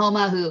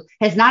 Oklahoma, who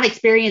has not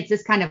experienced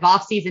this kind of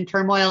offseason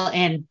turmoil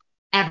in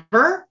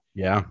ever.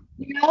 Yeah.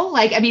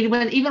 I mean,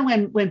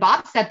 when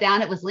Bob stepped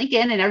down, it was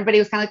Lincoln, and everybody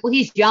was kind of like, well,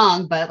 he's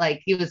young, but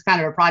like he was kind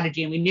of a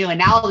prodigy, and we knew. And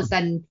now all of a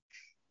sudden,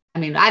 I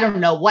mean, I don't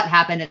know what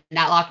happened in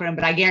that locker room,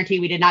 but I guarantee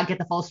we did not get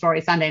the full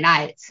story Sunday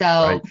night.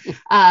 So,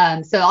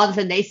 so all of a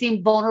sudden they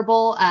seem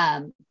vulnerable.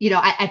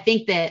 I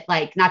think that,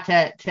 like, not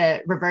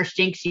to reverse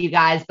jinx you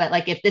guys, but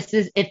like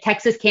if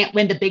Texas can't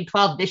win the Big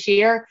 12 this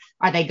year,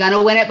 are they going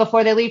to win it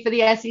before they leave for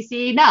the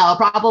SEC? No,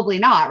 probably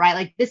not. Right.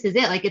 Like this is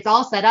it. Like it's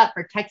all set up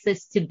for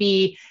Texas to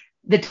be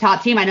the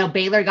top team. I know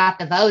Baylor got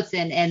the votes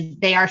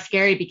and they are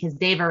scary because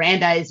Dave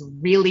Aranda is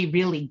really,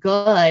 really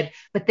good,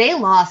 but they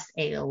lost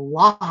a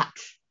lot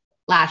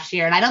last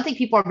year. And I don't think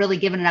people are really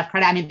given enough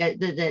credit. I mean,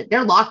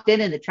 they're locked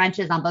in the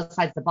trenches on both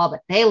sides of the ball, but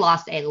they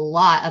lost a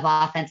lot of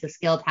offensive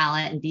skill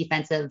talent and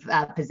defensive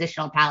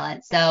positional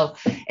talent. So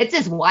it's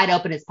as wide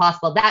open as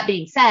possible. That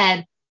being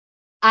said,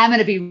 I'm going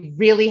to be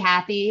really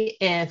happy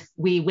if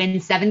we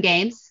win 7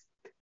 games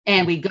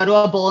and we go to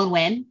a bowl and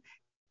win.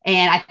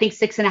 And I think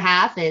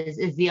 6.5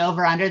 is the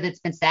over under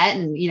that's been set.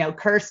 And,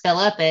 curse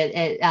Phillip at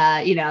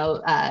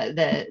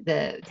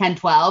the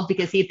 10-12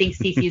 because he thinks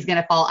TCU is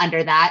going to fall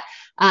under that.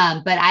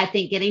 But I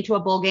think getting to a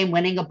bowl game,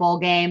 winning a bowl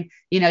game,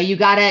 you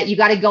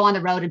gotta go on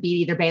the road and beat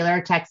either Baylor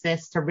or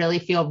Texas to really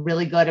feel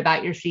really good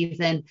about your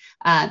season.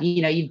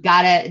 You've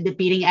got to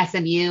beating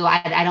SMU.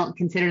 I don't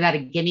consider that a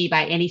gimme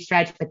by any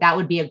stretch, but that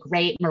would be a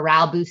great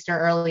morale booster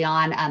early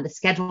on. The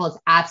schedule is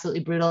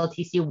absolutely brutal.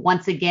 TCU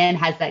once again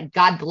has that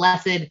God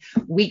blessed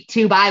week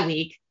 2 bye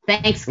week.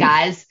 Thanks,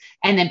 guys.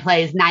 And then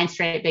plays 9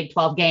 straight Big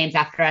 12 games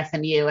after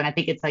SMU. And I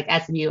think it's like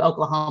SMU,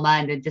 Oklahoma,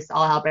 and it just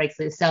all hell breaks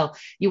loose. So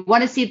you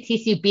want to see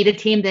TCU beat a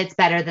team that's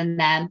better than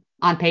them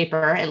on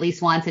paper at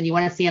least once. And you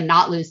want to see them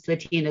not lose to a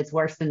team that's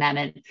worse than them.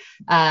 And,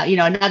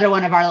 another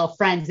one of our little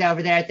friends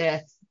over there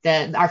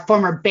at our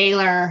former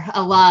Baylor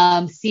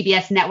alum,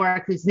 CBS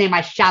Network, whose name I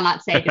shall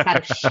not say, just out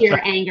of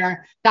sheer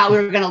anger, thought we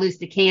were going to lose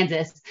to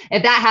Kansas.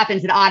 If that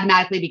happens, it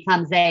automatically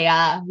becomes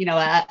a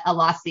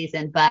lost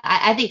season. But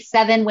I think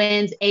 7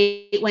 wins,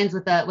 8 wins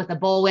with a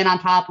bowl win on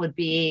top would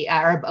be,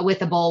 or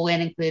with a bowl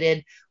win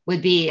included,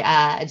 would be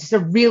just a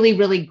really,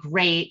 really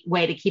great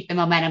way to keep the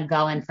momentum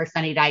going for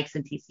Sonny Dykes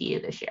and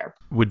TCU this year.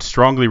 Would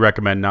strongly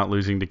recommend not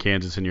losing to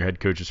Kansas in your head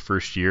coach's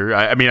first year.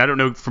 I mean, I don't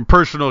know from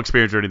personal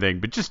experience or anything,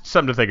 but just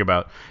something to think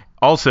about.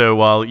 Also,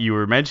 while you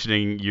were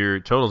mentioning your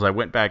totals, I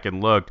went back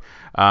and looked.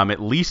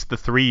 At least the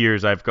 3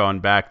 years I've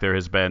gone back, there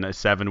has been a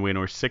 7-win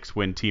or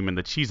 6-win team in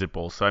the Cheez-It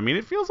Bowl. So, I mean,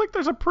 it feels like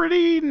there's a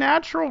pretty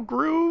natural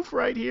groove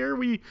right here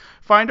we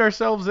find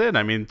ourselves in.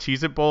 I mean,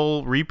 Cheez-It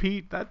Bowl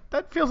repeat,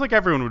 that feels like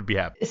everyone would be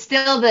happy.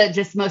 Still the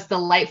just most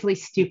delightfully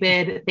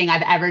stupid thing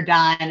I've ever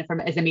done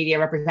as a media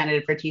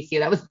representative for TCU.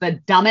 That was the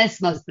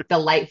dumbest, most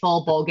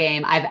delightful bowl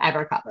game I've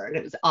ever covered.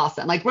 It was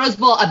awesome. Like Rose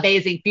Bowl,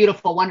 amazing,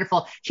 beautiful,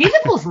 wonderful.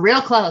 Cheez-It Bowl's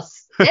real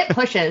close. It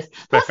pushes.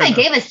 Plus, they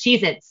gave us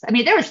Cheez-Its. I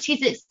mean, there was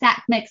Cheez-It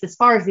snack mix as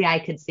far as the eye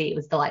could see. It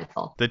was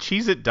delightful. The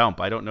Cheez-It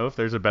dump. I don't know if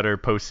there's a better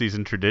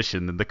postseason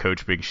tradition than the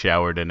coach being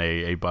showered in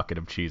a bucket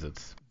of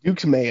Cheez-Its.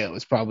 Duke's Mayo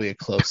is probably a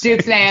close.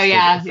 Duke's Mayo,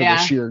 yeah. The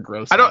sheer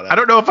gross. I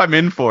don't know if I'm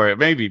in for it.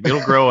 Maybe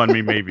it'll grow on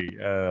me. Maybe.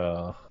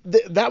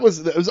 It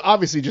was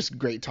obviously just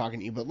great talking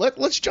to you, but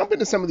let's jump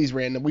into some of these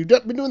random. We've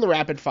been doing the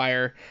rapid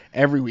fire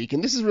every week,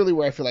 and this is really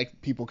where I feel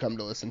like people come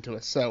to listen to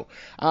us. So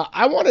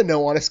I want to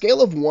know, on a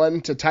scale of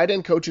 1 to tight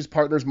end coaches,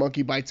 partners,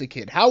 monkey bites a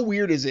kid, how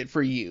weird is it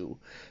for you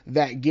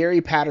that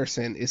Gary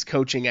Patterson is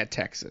coaching at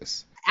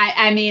Texas?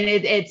 I mean,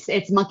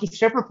 it's monkey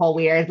stripper pole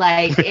weird.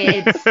 Like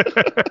it's,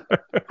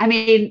 I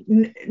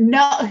mean,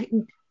 no.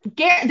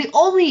 The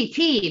only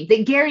team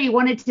that Gary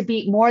wanted to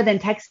beat more than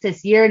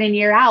Texas year in and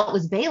year out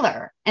was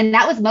Baylor. And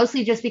that was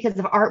mostly just because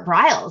of Art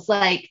Briles.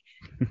 Like,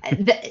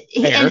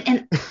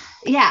 and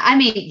yeah, I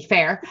mean,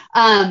 fair.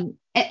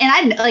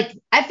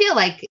 I feel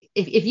like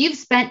if you've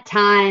spent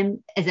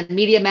time as a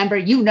media member,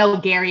 you know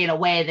Gary in a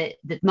way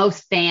that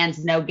most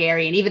fans know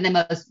Gary, and even the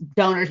most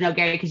donors know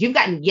Gary, because you've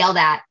gotten yelled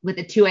at with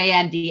a 2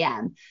 a.m.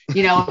 DM,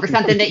 over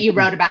something that you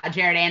wrote about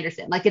Jared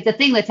Anderson. Like, it's a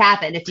thing that's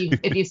happened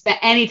if you spent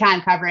any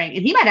time covering,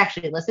 and he might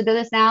actually listen to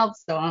this now.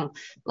 So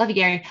love you,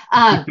 Gary.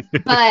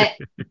 But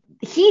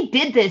he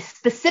did this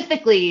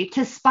specifically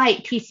to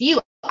spite TCU.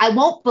 I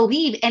won't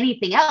believe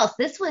anything else.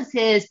 This was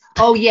his,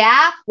 oh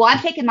yeah, well, I'm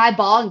taking my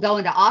ball and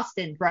going to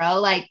Austin, bro.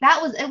 Like,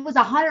 it was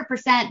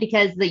 100%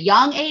 because the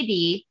young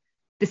AD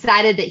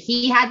decided that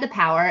he had the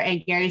power,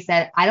 and Gary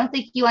said, I don't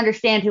think you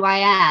understand who I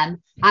am.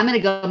 I'm going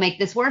to go make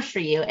this worse for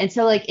you. And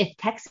so, like, if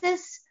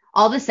Texas,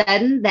 all of a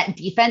sudden that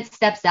defense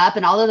steps up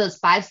and all of those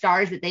 5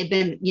 stars that they've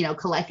been,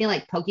 collecting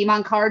like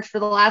Pokemon cards for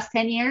the last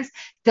 10 years,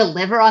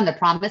 deliver on the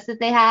promise that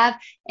they have,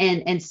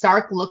 and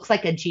Sark looks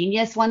like a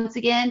genius once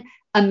again,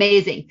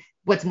 amazing.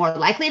 What's more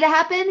likely to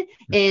happen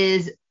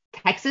is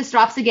Texas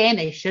drops a game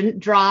they shouldn't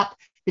drop.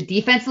 The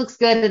defense looks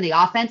good and the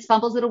offense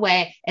fumbles it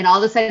away. And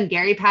all of a sudden,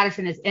 Gary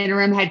Patterson is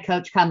interim head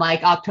coach come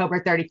like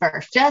October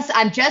 31st.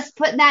 I'm just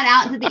putting that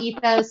out into the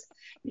ethos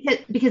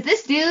because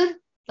this dude,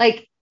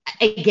 like,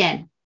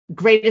 again,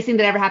 greatest thing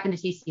that ever happened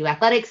to TCU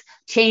athletics,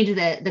 changed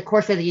the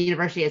course of the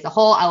university as a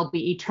whole. I will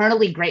be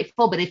eternally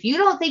grateful. But if you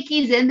don't think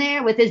he's in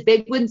there with his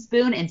big wooden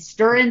spoon and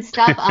stirring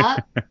stuff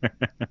up,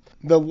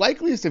 the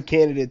likeliest of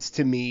candidates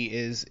to me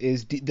is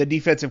the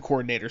defensive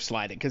coordinator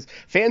sliding, because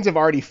fans have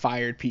already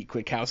fired Pete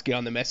Kwiatkowski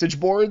on the message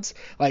boards.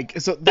 Like,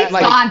 so that it's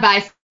gone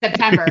by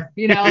September,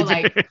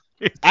 like.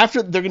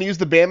 After, they're going to use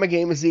the Bama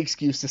game as the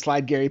excuse to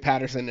slide Gary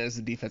Patterson as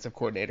the defensive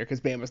coordinator, because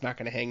Bama's not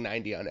going to hang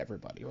 90 on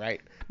everybody, right?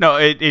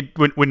 No,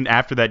 when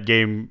after that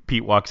game,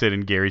 Pete walks in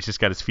and Gary's just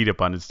got his feet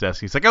up on his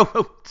desk. He's like,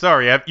 oh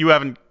sorry, you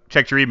haven't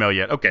checked your email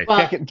yet. Okay.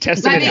 Well,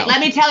 let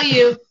me tell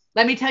you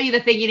the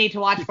thing you need to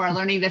watch for,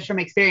 learning this from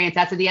experience.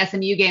 After the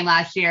SMU game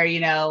last year,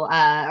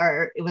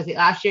 or was it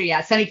last year?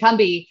 Yeah, Sonny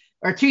Cumbie,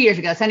 or 2 years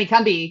ago, Sonny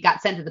Cumbie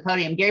got sent to the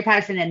podium. Gary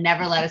Patterson had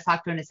never let us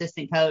talk to an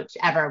assistant coach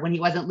ever when he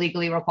wasn't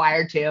legally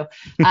required to.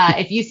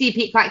 If you see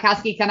Pete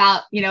Kwiatkowski come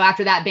out,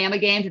 after that Bama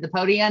game to the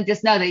podium,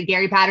 just know that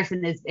Gary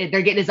Patterson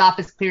they're getting his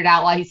office cleared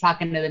out while he's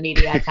talking to the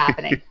media. It's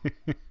happening.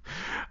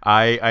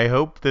 I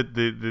hope that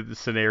the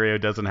scenario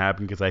doesn't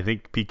happen, because I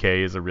think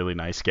PK is a really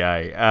nice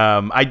guy.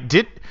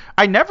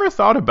 I never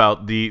thought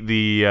about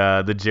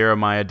the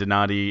Jeremiah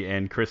Donati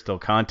and Crystal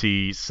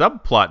Conti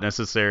subplot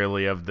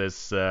necessarily of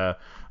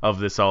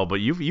this all, but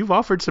you've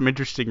offered some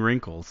interesting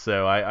wrinkles,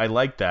 so I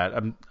like that.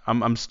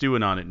 I'm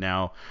stewing on it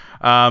now.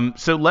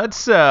 So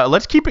let's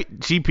keep it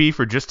GP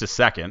for just a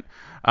second.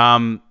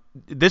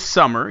 This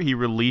summer, he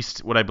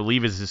released what I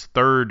believe is his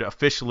 3rd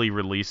officially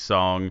released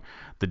song,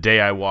 The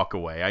Day I Walk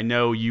Away. I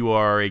know you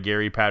are a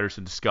Gary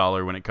Patterson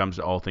scholar when it comes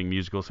to all things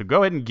musical, so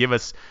go ahead and give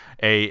us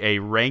a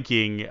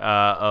ranking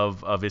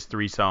of his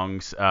 3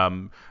 songs,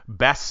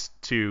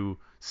 best to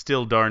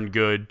still darn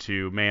good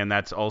to, man,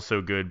 that's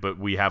also good, but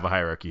we have a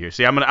hierarchy here.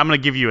 See, I'm gonna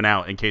give you an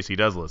out in case he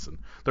does listen.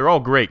 They're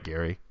all great,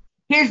 Gary.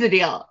 Here's the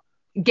deal.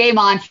 Game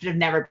On should have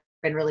never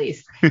been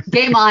released.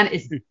 Game On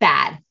is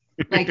bad.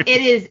 Like,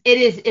 it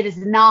is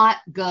not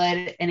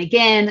good. And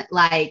again,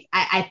 like,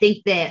 I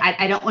think that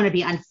I don't want to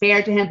be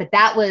unfair to him, but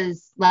that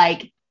was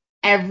like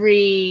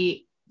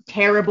every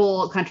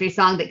terrible country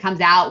song that comes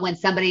out when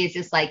somebody is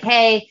just like,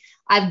 hey,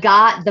 I've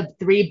got the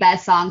 3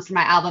 best songs from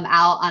my album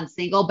out on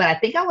single, but I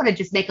think I want to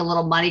just make a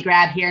little money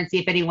grab here and see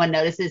if anyone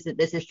notices that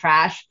this is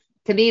trash.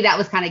 To me, that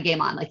was kind of Game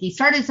On. Like, he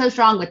started so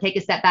strong with Take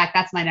a Step Back.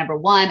 That's my number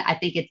 1. I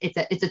think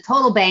it's a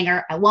total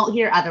banger. I won't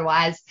hear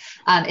otherwise.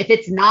 If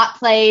it's not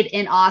played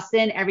in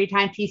Austin every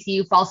time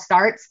TCU false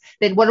starts,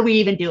 then what are we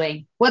even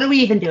doing? What are we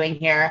even doing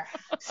here?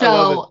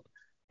 So,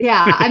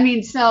 yeah, I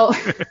mean, so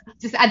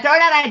just I'm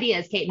throwing out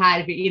ideas, Kate and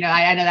Hyde.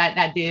 I know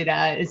that dude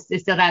is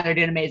still down there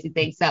doing amazing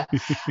things. So,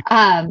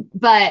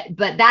 but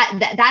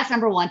that's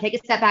number 1. Take a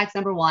Step Back's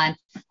number 1.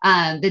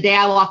 The Day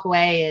I Walk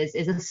Away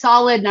is a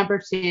solid number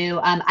 2.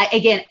 I'm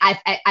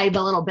a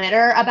little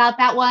bitter about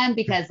that one,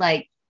 because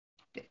like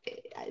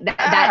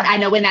that I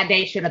know when that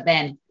day should have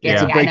been.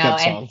 It's a breakup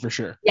song for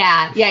sure.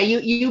 Yeah.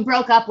 You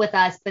broke up with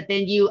us, but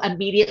then you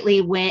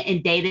immediately went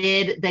and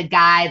dated the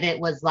guy that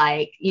was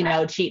like,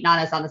 cheating on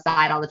us on the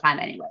side all the time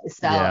anyway.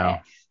 So,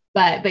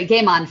 but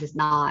Game On is just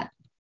not.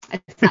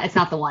 It's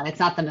not the one. It's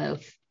not the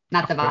move.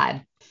 not the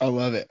vibe. I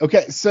love it.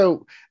 Okay,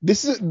 so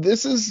this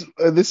is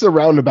a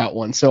roundabout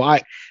one. So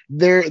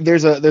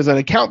there's an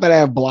account that I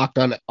have blocked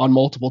on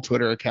multiple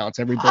Twitter accounts.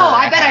 I bet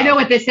I know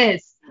what this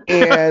is.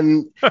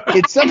 And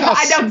it somehow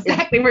I know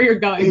exactly where you're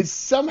going. It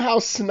somehow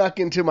snuck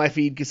into my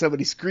feed because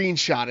somebody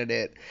screenshotted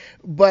it.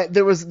 But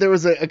there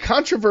was a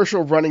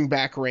controversial running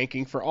back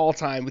ranking for all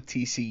time with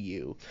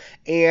TCU,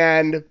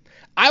 and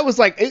I was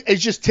like,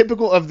 it's just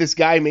typical of this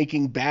guy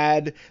making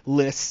bad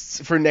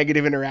lists for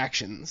negative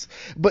interactions.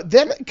 But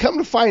then come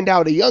to find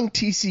out, a young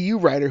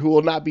TCU writer who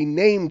will not be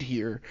named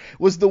here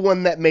was the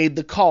one that made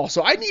the call.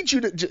 So I need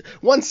you to,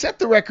 one, set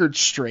the record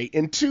straight,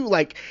 and two,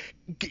 like,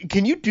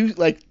 can you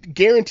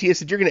guarantee us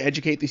that you're going to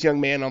educate this young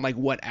man on like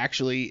what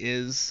actually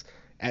is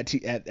at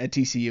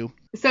TCU?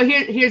 So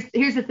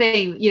here's the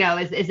thing,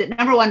 is it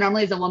number one,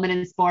 normally as a woman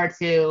in sports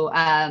who,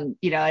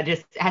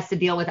 just has to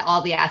deal with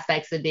all the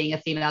aspects of being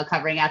a female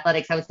covering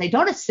athletics, I would say,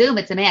 don't assume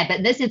it's a man. But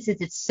in this instance,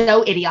 it's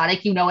so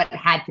idiotic, it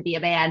had to be a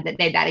man that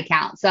made that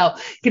account. So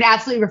you can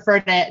absolutely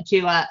refer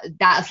to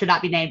that should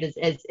not be named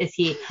as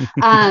he.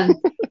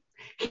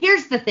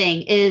 Here's the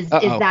thing is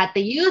that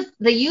the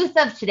youth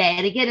of today,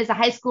 and again, as a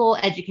high school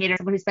educator,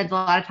 someone who spends a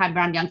lot of time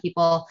around young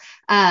people,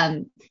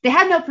 they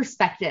have no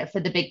perspective for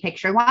the big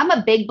picture. Well, I'm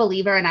a big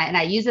believer, and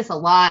I use this a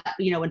lot,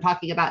 when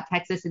talking about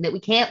Texas, and that we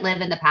can't live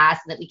in the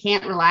past, and that we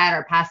can't rely on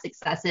our past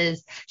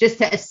successes just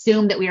to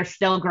assume that we are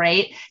still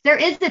great. There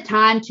is a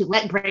time to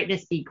let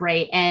greatness be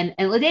great. And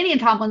LaDainian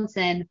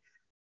Tomlinson,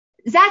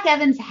 Zach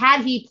Evans,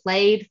 had he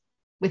played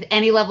with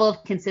any level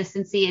of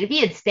consistency, and if he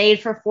had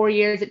stayed for 4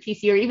 years at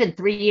TCU or even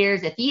 3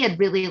 years, if he had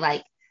really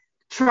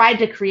tried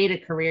to create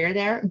a career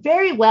there,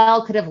 very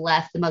well could have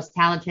left the most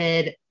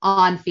talented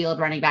on-field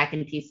running back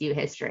in TCU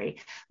history.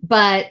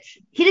 But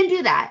he didn't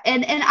do that.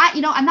 And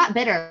I'm not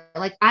bitter.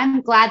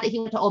 I'm glad that he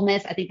went to Ole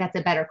Miss. I think that's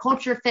a better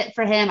culture fit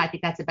for him. I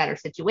think that's a better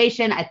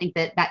situation. I think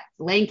that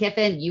Lane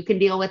Kiffin, you can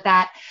deal with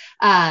that.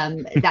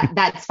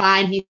 That's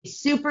fine. He's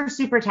super,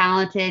 super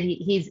talented.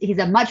 He's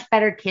a much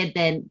better kid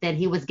than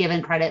he was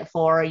given credit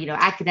for.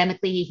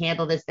 Academically, he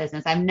handled his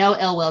business. I have no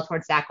ill will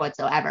towards Zach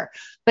whatsoever.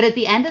 But at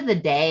the end of the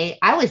day,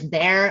 I was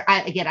there.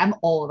 I'm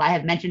old. I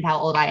have mentioned how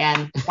old I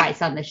am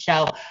twice on this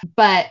show,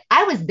 but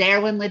I was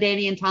there when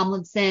LaDainian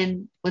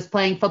Tomlinson was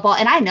playing football,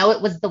 and I know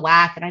it was the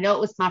WAC, and I know it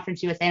was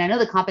Conference USA, and I know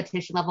the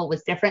competition level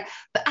was different,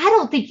 but I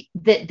don't think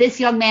that this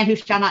young man who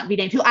shall not be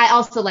named, who I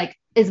also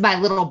is my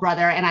little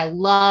brother, and I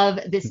love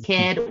this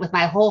kid with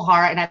my whole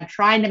heart, and I'm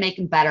trying to make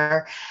him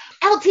better.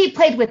 LT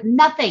played with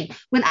nothing.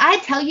 When I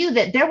tell you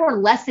that there were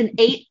less than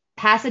 8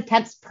 pass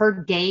attempts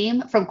per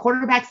game from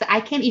quarterbacks that I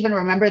can't even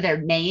remember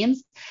their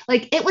names,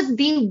 it was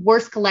the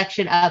worst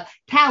collection of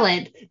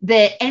talent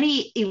that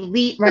any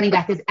elite running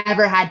back has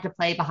ever had to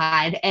play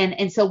behind.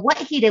 And so what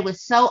he did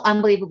was so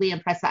unbelievably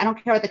impressive. I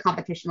don't care what the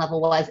competition level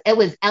was. It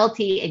was LT,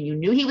 and you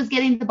knew he was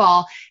getting the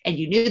ball, and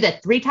you knew the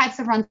 3 types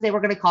of runs they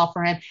were going to call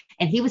for him,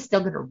 and he was still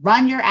going to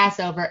run your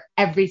ass over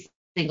every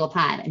single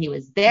time. And he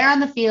was there on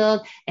the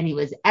field, and he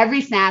was every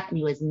snap, and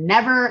he was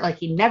never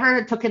he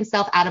never took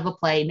himself out of a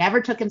play,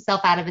 never took himself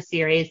out of a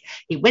series.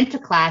 He went to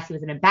class. He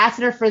was an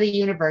ambassador for the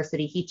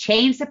university. He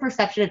changed the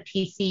perception of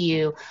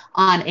TCU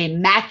on a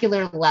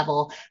macular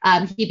level.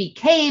 He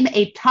became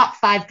a top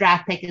 5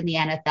 draft pick in the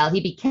NFL.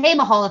 He became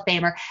a Hall of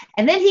Famer.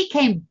 And then he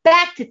came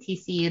back to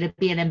TCU to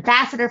be an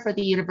ambassador for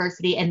the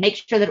university and make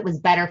sure that it was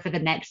better for the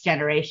next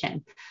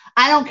generation.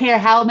 I don't care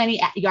how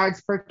many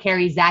yards per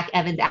carry Zach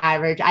Evans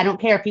average. I don't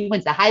care if he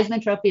wins the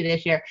Heisman Trophy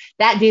this year.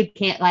 That dude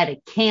can't light a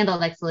candle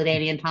next to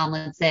LaDainian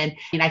Tomlinson.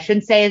 And I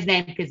shouldn't say his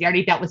name because he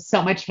already dealt with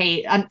so much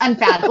hate.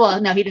 Unfounded. Well,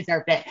 no, he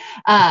deserved it.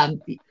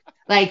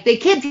 The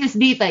kids just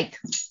need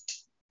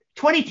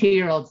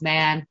 22-year-olds,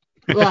 man.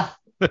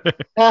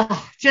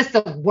 Just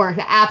the worst,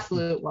 the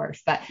absolute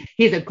worst. But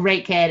he's a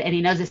great kid, and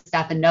he knows his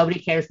stuff, and nobody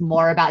cares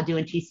more about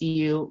doing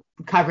TCU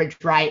coverage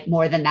right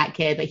more than that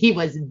kid. But he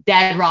was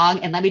dead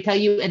wrong. And let me tell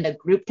you, in the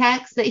group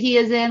text that he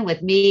is in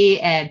with me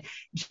and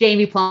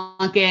Jamie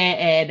Plunkett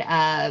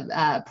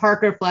and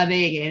Parker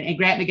Fleming and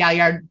Grant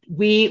McGalliard,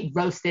 we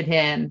roasted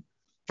him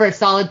for a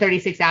solid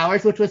 36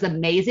 hours, which was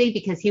amazing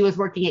because he was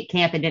working at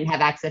camp and didn't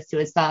have access to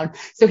his phone.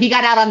 So he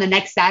got out on the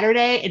next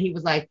Saturday, and he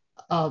was like,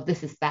 "Oh,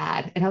 this is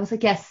bad." And I was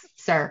like, "Yes,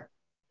 sir,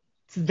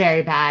 it's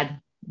very bad.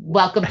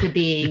 Welcome to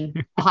being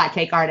a hot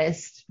take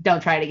artist.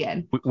 Don't try it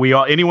again." We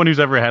all, anyone who's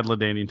ever had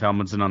LaDainian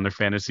Tomlinson on their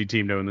fantasy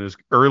team, in those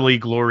early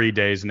glory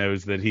days,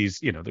 knows that he's,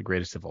 the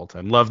greatest of all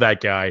time. Love that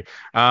guy.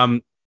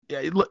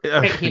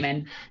 Great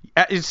human.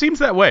 It seems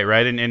that way,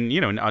 right? And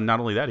not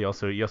only that, he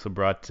also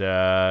brought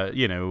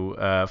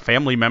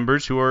family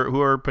members who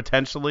are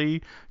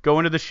potentially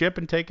going to the ship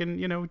and taking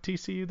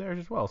TCU there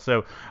as well.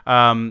 So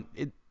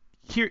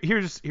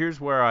Here's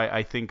where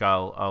I think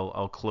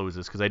I'll close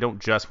this, because I don't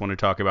just want to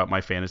talk about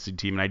my fantasy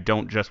team, and I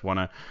don't just want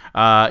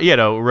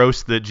to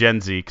roast the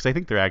Gen Z, because I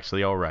think they're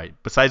actually all right.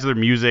 Besides their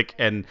music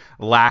and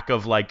lack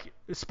of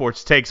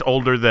sports takes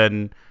older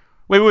than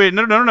Wait,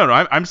 no.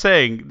 I'm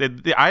saying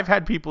that I've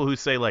had people who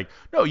say like,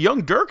 no,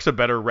 Young Dirk's a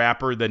better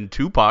rapper than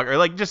Tupac, or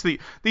like just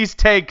these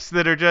takes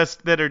that are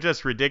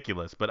just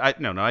ridiculous. But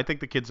I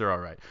think the kids are all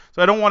right.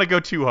 So I don't want to go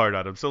too hard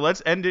on them. So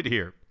let's end it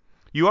here.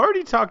 You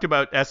already talked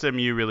about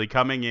SMU really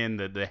coming in,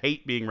 the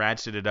hate being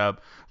ratcheted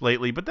up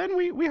lately, but then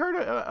we heard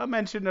a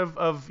mention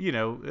of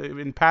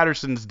in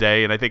Patterson's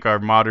day, and I think our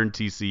modern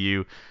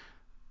TCU,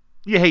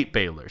 you hate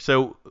Baylor.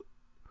 So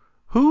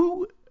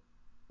who?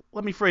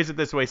 Let me phrase it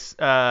this way: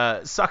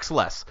 sucks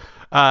less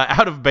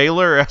out of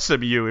Baylor or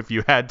SMU. If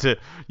you had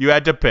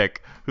to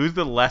pick, who's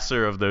the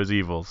lesser of those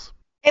evils?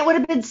 It would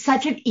have been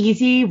such an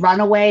easy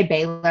runaway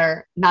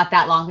Baylor not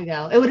that long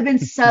ago. It would have been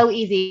so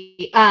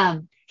easy.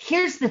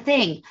 Here's the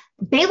thing: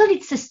 Baylor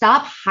needs to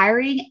stop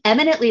hiring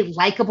eminently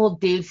likable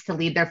dudes to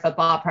lead their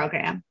football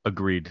program.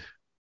 Agreed.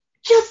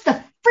 Just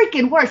the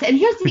freaking worst. And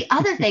here's the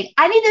other thing.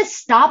 I need to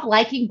stop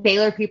liking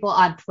Baylor people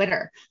on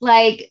Twitter.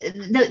 Like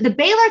the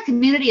Baylor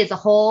community as a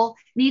whole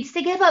needs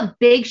to give a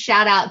big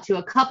shout out to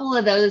a couple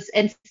of those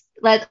and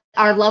let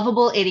our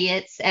lovable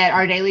idiots at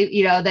our daily,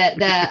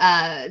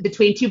 the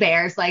between two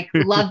bears, like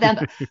love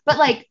them. But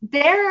like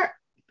they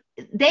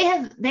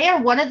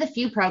are one of the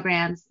few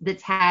programs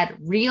that's had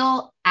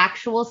real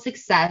actual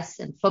success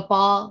in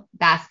football,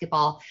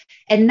 basketball,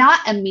 and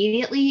not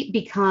immediately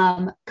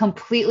become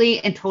completely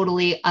and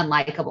totally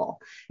unlikable.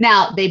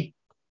 Now they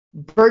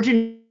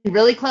burgeon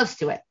really close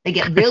to it. They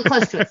get real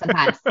close to it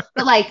sometimes,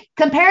 but like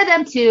compare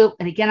them to,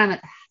 and again,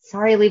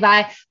 sorry,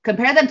 Levi,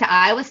 compare them to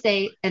Iowa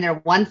State and their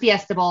one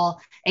Fiesta Bowl,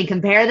 and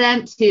compare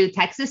them to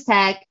Texas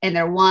Tech and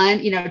their one,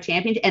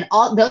 championship. And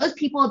all those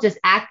people just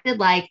acted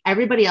like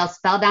everybody else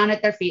fell down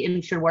at their feet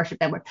and should worship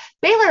them.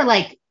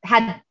 Baylor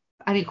had,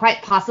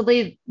 quite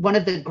possibly one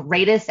of the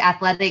greatest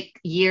athletic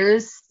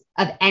years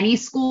of any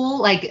school.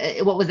 Like,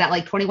 what was that?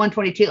 Like 21,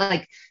 22,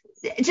 like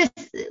just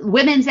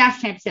women's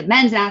national championship,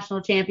 men's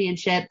national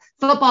championship,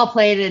 football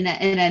played in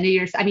a New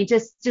Year's.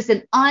 Just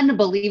an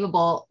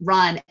unbelievable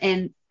run.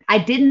 And I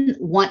didn't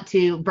want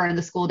to burn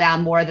the school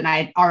down more than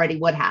I already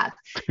would have.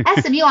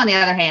 SMU, on the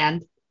other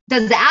hand,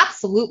 does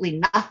absolutely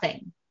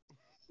nothing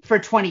for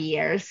 20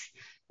 years,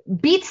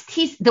 beats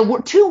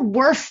the two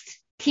worst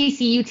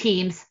TCU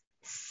teams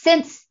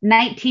since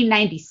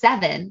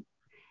 1997,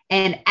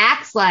 and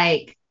acts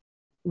like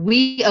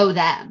we owe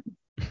them.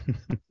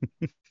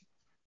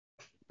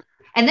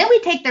 And then we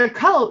take their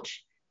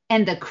coach,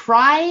 and the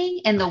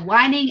crying and the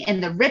whining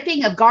and the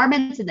ripping of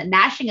garments and the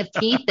gnashing of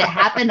teeth that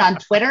happened on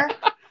Twitter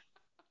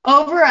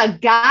over a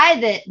guy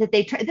that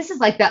they this is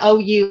like the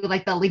OU,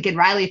 like the Lincoln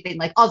Riley thing.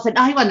 Like all of a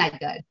sudden, he wasn't that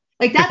good.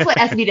 Like that's what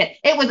SB did.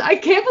 It was, I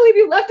can't believe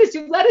you left us.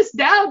 You let us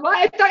down.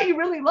 Why? I thought you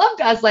really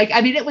loved us. Like,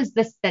 it was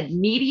the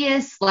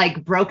neediest,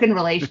 like broken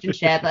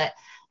relationship.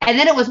 And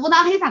then it was, well,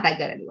 no, he's not that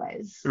good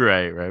anyways.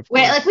 Right.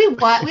 Wait, like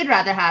we'd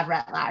rather have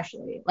Rhett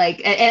Lashley.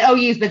 Like, and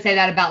OU's been saying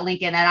that about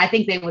Lincoln, and I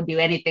think they would do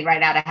anything right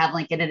now to have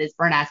Lincoln and his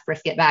burn ass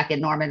brisket back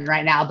in Norman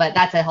right now. But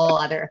that's a whole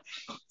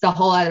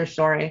other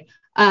story.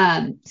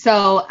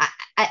 So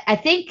I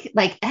think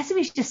like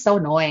SMU's just so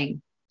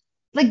annoying.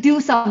 Like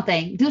do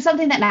something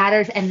that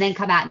matters and then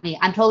come at me.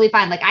 I'm totally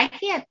fine. Like I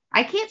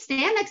can't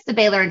stand next to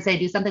Baylor and say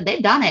do something.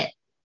 They've done it.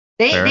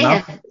 They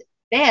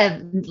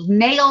have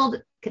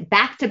nailed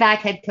back-to-back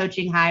head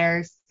coaching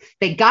hires.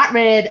 They got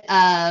rid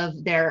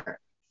of their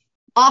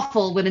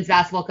awful women's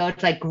basketball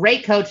coach, like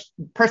great coach,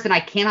 person I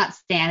cannot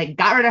stand. They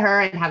got rid of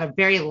her and have a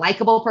very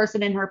likable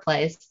person in her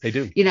place. They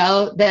do.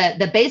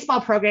 The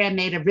baseball program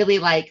made a really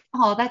like,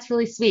 oh, that's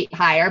really sweet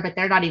hire, but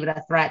they're not even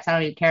a threat, so I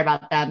don't even care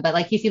about them. But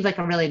like he seems like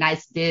a really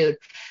nice dude.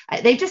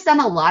 They've just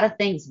done a lot of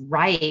things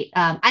right.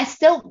 I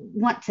still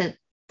want to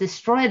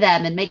destroy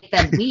them and make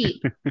them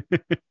weep.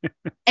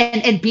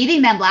 and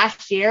beating them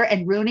last year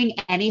and ruining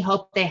any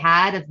hope they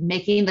had of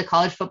making the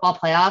college football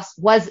playoffs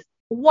was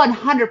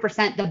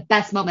 100% the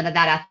best moment of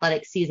that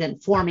athletic season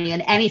for me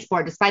in any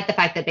sport, despite the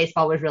fact that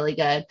baseball was really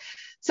good.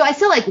 So I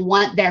still like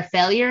want their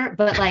failure,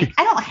 but like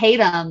I don't hate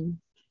them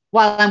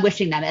while I'm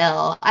wishing them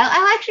ill.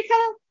 I actually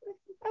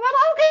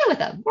I'm okay with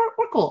them.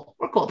 We're cool.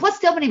 We're cool. Plus,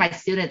 so many of my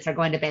students are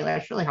going to Baylor.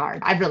 It's really hard.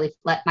 I've really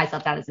let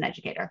myself down as an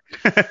educator.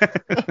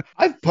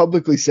 I've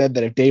publicly said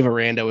that if Dave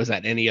Aranda was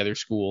at any other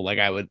school, like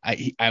I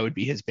would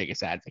be his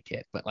biggest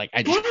advocate. But like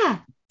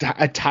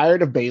I'm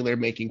tired of Baylor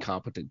making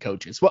competent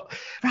coaches. Well,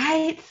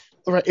 right.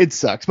 It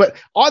sucks. But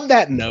on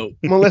that note,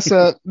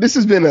 Melissa, this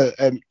has been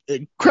an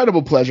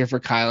incredible pleasure for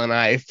Kyle and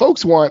I. If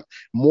folks want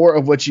more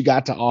of what you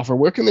got to offer,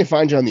 where can they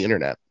find you on the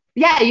internet?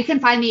 Yeah, you can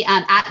find me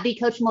at the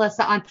Coach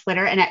Melissa on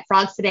Twitter and at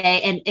Frogs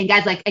Today. And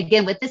guys, like,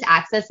 again, with this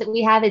access that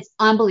we have, it's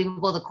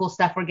unbelievable the cool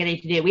stuff we're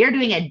getting to do. We are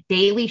doing a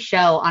daily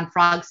show on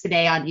Frogs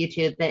Today on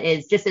YouTube that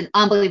is just an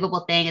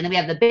unbelievable thing. And then we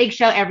have the big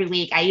show every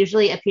week. I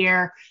usually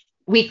appear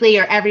weekly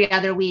or every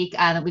other week.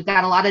 We've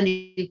got a lot of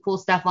new cool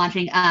stuff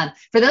launching.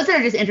 For those that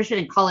are just interested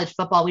in college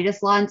football, we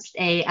just launched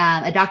a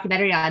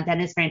documentary on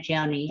Dennis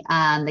Franchione.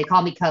 They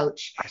Call Me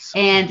Coach,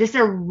 and just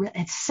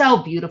it's so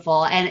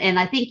beautiful. And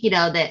I think,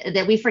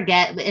 that we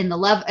forget in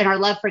our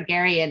love for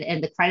Gary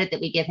and the credit that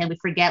we give him, we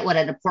forget what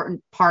an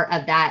important part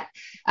of that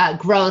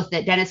growth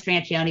that Dennis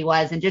Franchione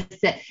was. And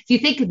just if you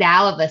think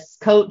now of a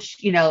coach,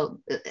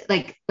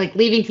 like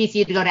leaving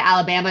TCU to go to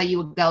Alabama, you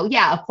would go,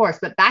 yeah, of course.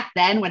 But back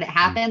then when it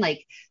happened, like,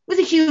 it was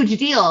a huge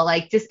deal.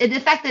 Like, just the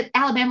fact that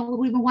Alabama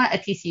would even want a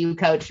TCU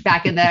coach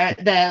back in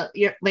the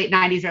late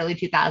 90s, early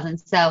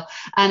 2000s. So,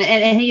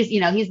 and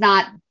he's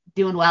not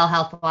doing well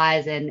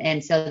health-wise,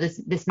 and so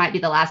this might be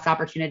the last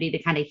opportunity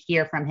to kind of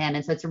hear from him.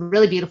 And so it's a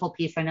really beautiful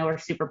piece. I know we're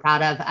super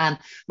proud of.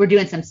 We're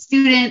doing some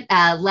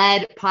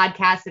student-led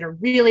podcasts that are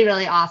really,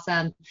 really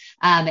awesome,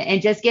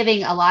 and just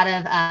giving a lot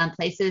of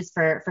places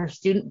for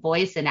student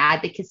voice and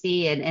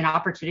advocacy and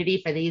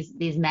opportunity for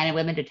these men and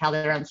women to tell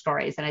their own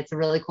stories. And it's a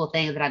really cool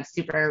thing that I'm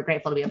super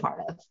grateful to be a part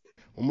of.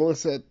 Well,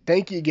 Melissa,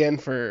 thank you again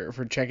for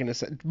checking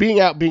us, being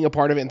a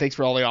part of it, and thanks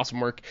for all the awesome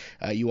work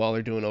you all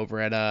are doing over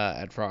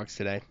at Frogs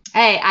today.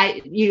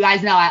 Hey, you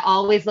guys know I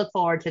always look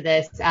forward to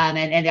this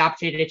and the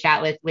opportunity to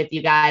chat with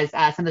you guys.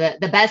 Some of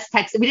the best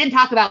Texas. We didn't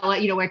talk about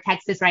where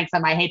Texas ranks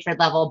on my hatred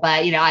level,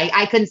 but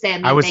I couldn't say a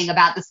mean thing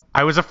about this.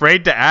 I was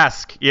afraid to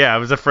ask. Yeah, I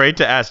was afraid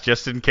to ask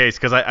just in case,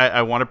 because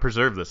I want to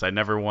preserve this. I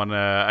never want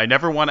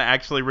to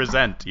actually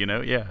resent.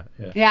 Yeah.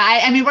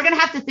 I mean, we're gonna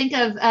have to think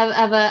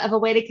of a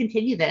way to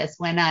continue this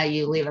when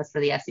you leave us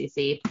for the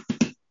SEC.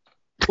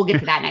 We'll get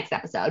to that next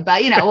episode,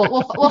 but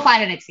we'll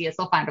find an excuse.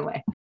 We'll find a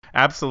way.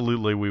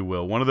 Absolutely, we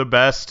will. One of the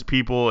best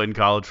people in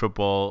college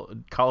football,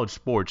 college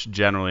sports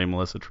generally,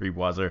 Melissa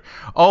Triebwasser.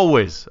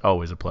 Always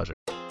a pleasure.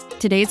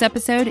 Today's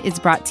episode is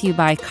brought to you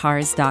by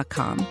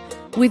Cars.com.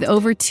 With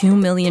over 2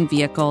 million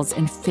vehicles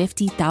and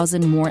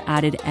 50,000 more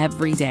added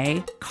every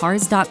day,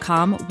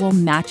 Cars.com will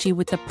match you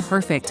with the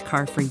perfect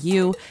car for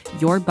you,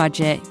 your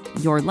budget,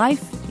 your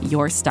life,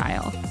 your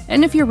style.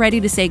 And if you're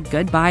ready to say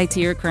goodbye to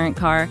your current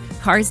car,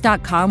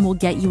 Cars.com will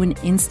get you an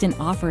instant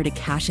offer to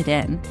cash it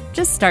in.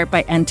 Just start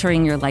by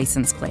entering your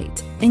license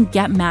plate and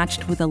get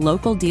matched with a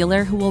local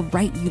dealer who will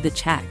write you the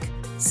check.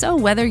 So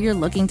whether you're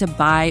looking to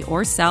buy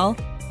or sell,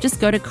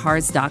 just go to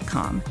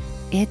Cars.com.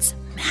 It's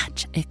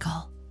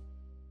magical.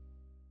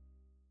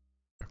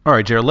 All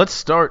right, Jared, let's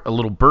start a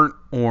little burnt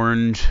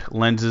orange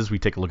lenses. We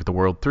take a look at the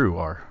world through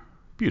our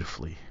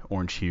beautifully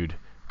orange-hued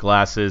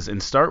glasses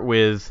and start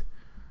with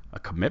a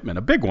commitment,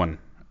 a big one.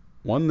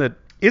 One that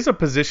is a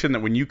position that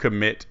when you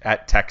commit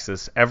at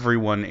Texas,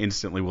 everyone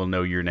instantly will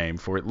know your name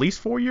for at least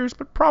 4 years,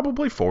 but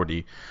probably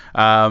 40.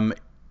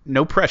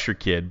 No pressure,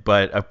 kid,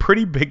 but a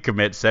pretty big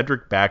commit.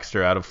 Cedric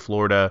Baxter out of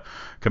Florida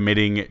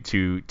committing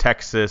to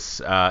Texas,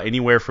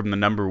 anywhere from the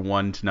number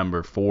 1 to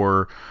number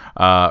 4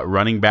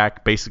 running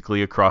back,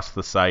 basically across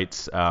the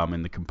sites.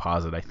 And the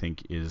composite, I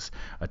think, is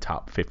a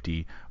top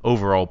 50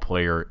 overall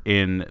player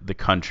in the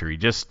country.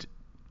 Just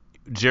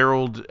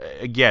Gerald,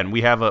 again, we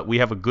have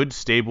a good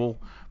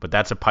stable, but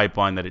that's a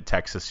pipeline that at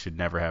Texas should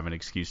never have an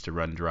excuse to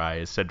run dry.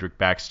 Is Cedric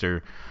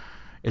Baxter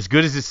as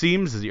good as it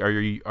seems?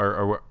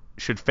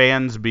 Should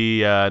fans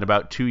be in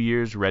about 2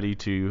 years ready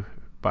to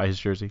buy his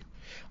jersey?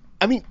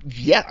 I mean,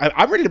 yeah,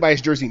 I'm ready to buy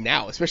his jersey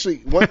now,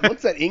 especially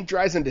once that ink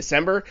dries in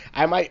December.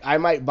 I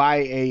might buy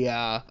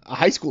a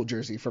high school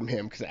jersey from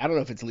him, because I don't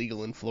know if it's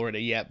legal in Florida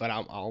yet, but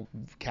I'll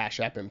cash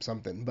app him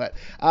something. But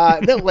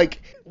no,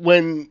 like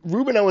when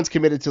Ruben Owens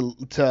committed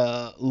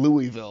to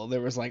Louisville,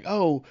 there was like,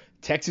 oh,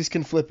 Texas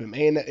can flip him,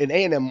 and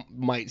A&M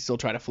might still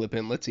try to flip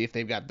him. Let's see if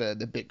they've got the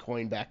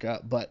Bitcoin back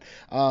up, but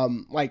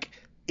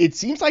it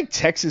seems like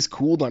Texas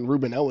cooled on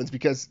Ruben Owens,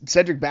 because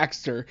Cedric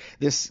Baxter,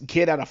 this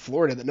kid out of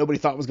Florida that nobody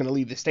thought was going to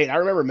leave the state. I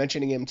remember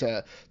mentioning him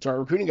to our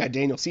recruiting guy,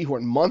 Daniel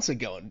Sehorn, months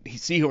ago, and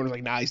Sehorn was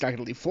like, nah, he's not going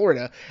to leave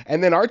Florida.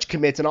 And then Arch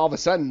commits, and all of a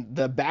sudden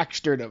the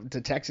Baxter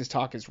to Texas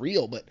talk is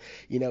real. But,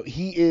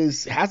 he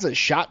has a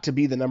shot to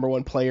be the number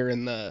 1 player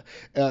in the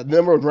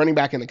number 1 running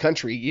back in the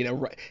country.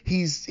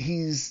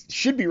 He's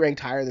should be ranked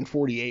higher than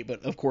 48,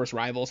 but of course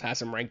Rivals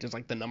has him ranked as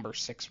like the number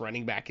 6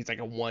 running back. He's like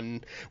a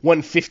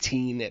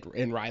 115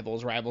 in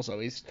Rivals. Rivals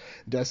always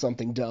does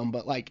something dumb,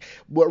 but like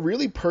what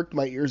really perked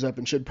my ears up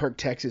and should perk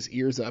Texas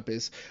ears up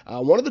is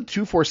one of the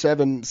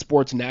 247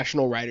 Sports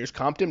national writers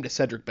comped him to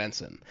Cedric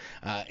Benson,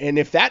 and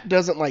if that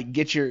doesn't like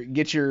get your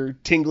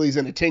tinglies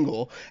in a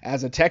tingle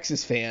as a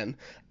Texas fan,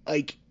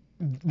 like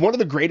one of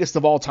the greatest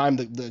of all time,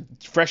 the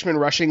freshman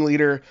rushing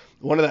leader,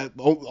 one of the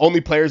only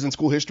players in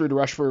school history to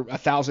rush for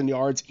 1,000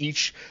 yards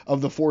each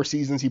of the 4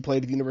 seasons he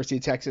played at the University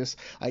of Texas.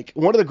 Like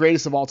one of the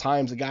greatest of all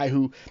times, a guy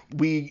who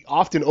we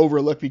often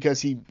overlook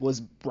because he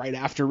was right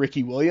after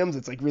Ricky Williams.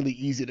 It's like really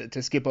easy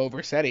to skip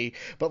over Seti,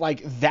 but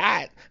like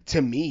that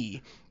to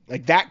me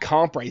like that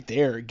comp right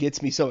there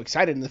gets me so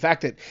excited. And the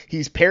fact that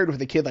he's paired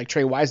with a kid like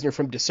Trey Wisner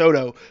from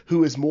DeSoto,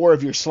 who is more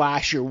of your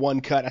slash, your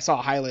one cut. I saw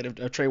a highlight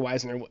of Trey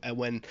Wisner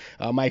when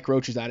Mike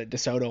Roach was out at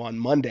DeSoto on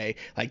Monday.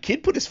 Like,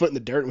 kid put his foot in the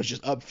dirt and was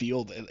just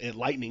upfield at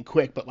lightning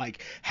quick. But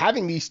like,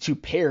 having these two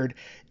paired,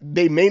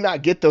 they may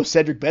not get those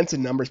Cedric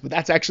Benson numbers, but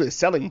that's actually a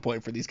selling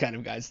point for these kind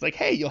of guys. It's like,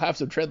 hey, you'll have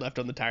some tread left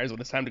on the tires when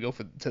it's time to go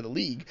to the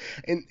league.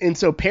 And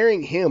so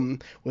pairing him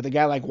with a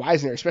guy like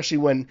Wisner, especially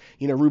when,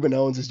 Ruben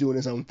Owens is doing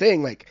his own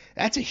thing, like,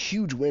 that's a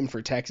huge win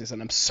for Texas,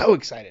 and I'm so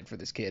excited for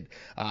this kid.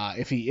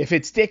 If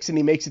it sticks and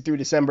he makes it through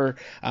December,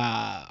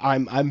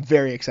 I'm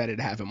very excited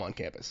to have him on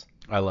campus.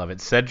 I love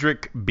it.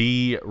 Cedric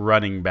B.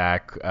 running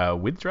back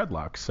with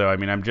dreadlocks. So I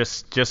mean, I'm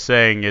just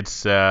saying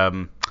it's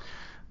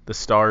the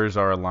stars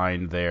are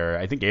aligned there.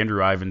 I think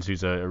Andrew Ivins,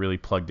 who's a really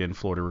plugged-in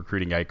Florida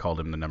recruiting guy, called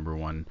him the number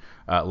one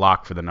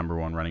lock for the number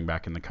one running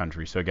back in the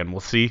country. So again, we'll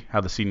see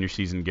how the senior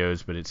season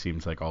goes, but it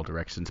seems like all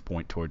directions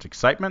point towards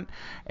excitement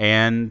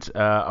and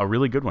a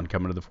really good one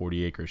coming to the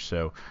 40 acres.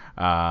 So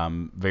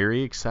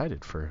very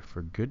excited for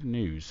good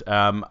news.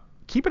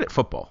 Keeping it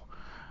football.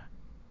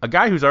 A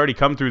guy who's already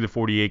come through the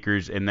 40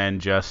 acres and then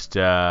just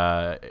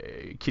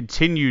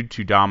continued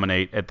to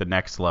dominate at the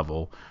next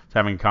level. I was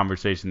having a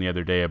conversation the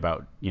other day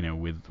about,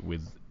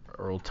 with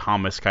Earl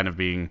Thomas kind of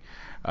being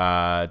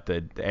at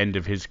the end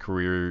of his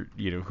career,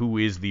 who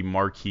is the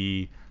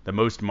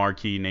most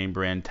marquee name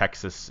brand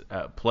Texas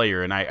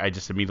player. And I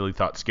just immediately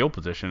thought skill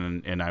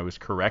position, and I was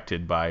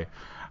corrected by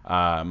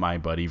my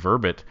buddy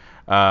Verbit,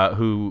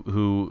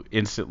 who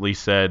instantly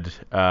said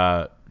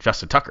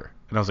Justin Tucker.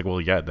 And I was like,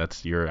 well, yeah,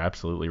 you're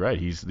absolutely right.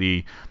 He's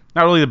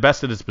not only the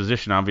best at his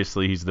position,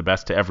 obviously, he's the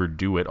best to ever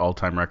do it,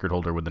 all-time record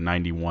holder with a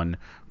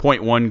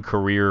 91.1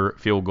 career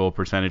field goal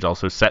percentage,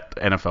 also set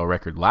the NFL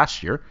record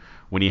last year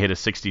when he hit a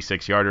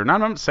 66-yarder. And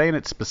I'm not saying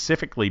it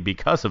specifically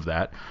because of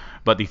that,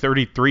 but the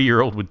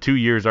 33-year-old with 2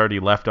 years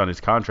already left on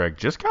his contract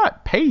just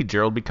got paid,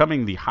 Gerald,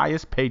 becoming the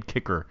highest-paid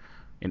kicker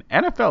in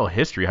NFL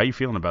history. How you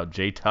feeling about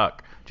Jay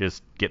Tuck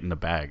just getting the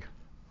bag?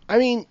 I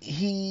mean,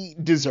 he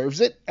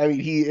deserves it. I mean,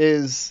 he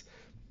is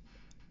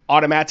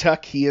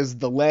Automat-Tuck, he is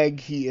the leg,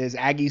 he is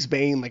Aggie's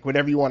Bane, like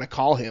whatever you want to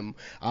call him.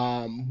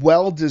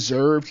 Well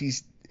deserved.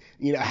 He's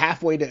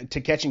halfway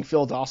to catching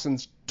Phil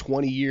Dawson's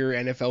 20-year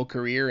NFL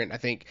career, and I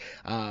think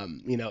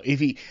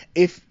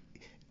if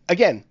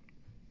again,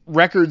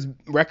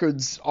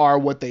 records are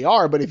what they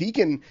are, but if he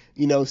can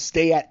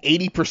stay at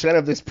 80%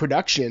 of this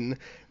production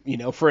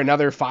for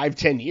another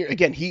 5-10 years.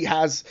 Again, he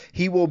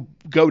will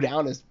go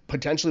down as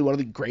potentially one of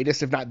the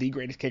greatest, if not the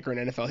greatest kicker in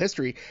NFL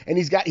history. And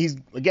he's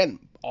again,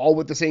 all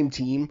with the same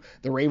team.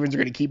 The Ravens are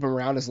going to keep him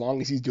around as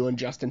long as he's doing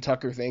Justin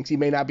Tucker things. He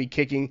may not be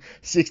kicking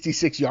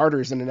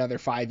 66-yarders in another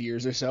 5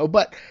 years or so,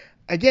 but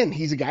again,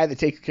 he's a guy that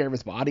takes care of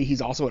his body.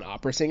 He's also an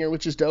opera singer,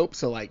 which is dope.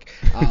 So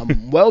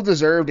well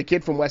deserved. A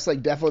kid from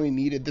Westlake definitely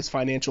needed this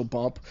financial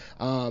bump.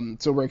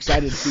 So we're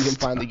excited to see him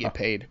finally get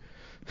paid.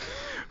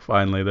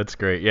 Finally, that's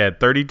great. Yeah,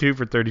 32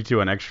 for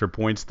 32 on extra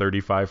points,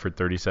 35 for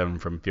 37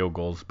 from field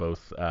goals,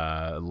 both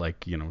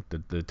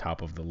the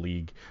top of the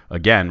league.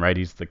 Again, right?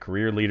 He's the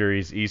career leader.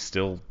 He's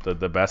still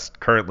the best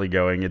currently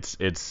going.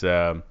 He's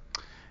the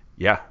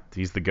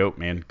GOAT,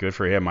 man. Good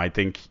for him. I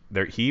think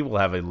he will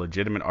have a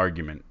legitimate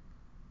argument,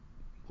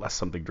 unless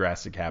something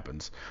drastic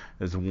happens,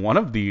 as one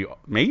of the,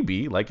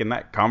 maybe, like in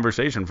that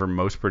conversation, for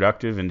most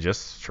productive and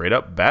just straight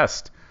up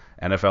best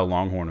NFL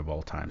Longhorn of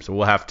all time. So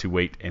we'll have to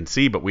wait and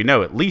see, but we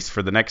know at least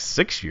for the next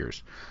 6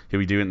 years, he'll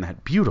be doing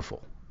that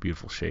beautiful,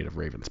 beautiful shade of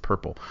Ravens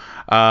purple.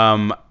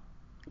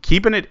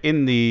 Keeping it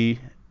in the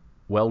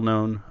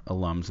well-known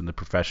alums in the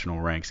professional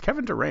ranks,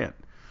 Kevin Durant.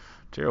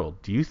 Gerald,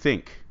 do you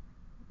think,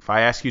 if I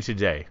ask you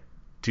today,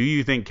 do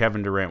you think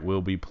Kevin Durant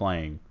will be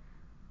playing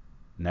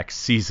next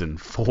season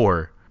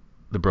for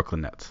the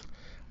Brooklyn Nets?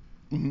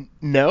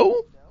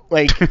 No.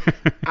 Like,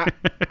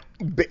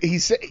 he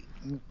said,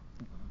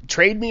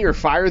 trade me or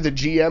fire the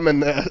GM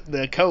and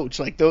the coach.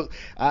 Like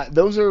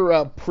those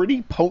are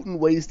pretty potent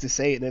ways to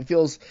say it. And it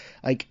feels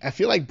like, I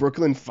feel like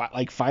Brooklyn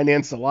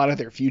financed a lot of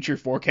their future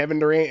for Kevin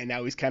Durant, and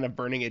now he's kind of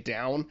burning it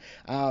down.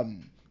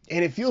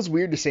 And it feels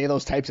weird to say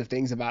those types of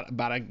things about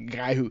a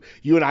guy who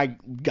you and I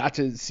got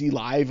to see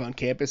live on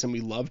campus, and we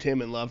loved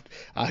him and loved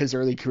his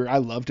early career. I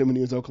loved him when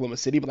he was Oklahoma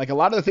City. But like, a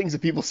lot of the things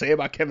that people say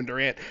about Kevin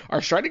Durant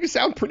are starting to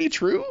sound pretty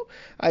true.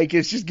 Like,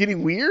 it's just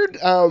getting weird.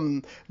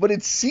 But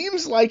it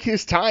seems like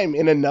his time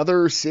in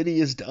another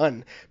city is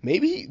done.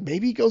 Maybe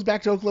he goes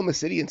back to Oklahoma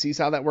City and sees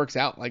how that works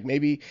out. Like,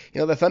 maybe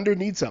the Thunder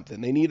need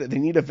something. They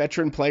need a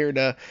veteran player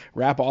to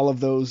wrap all of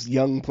those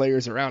young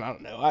players around. I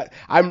don't know.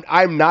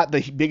 I'm not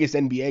the biggest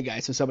NBA guy,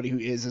 so somebody who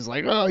is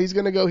like, oh, he's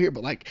gonna go here,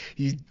 but like,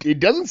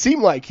 it doesn't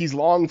seem like he's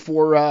long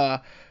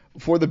for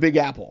the Big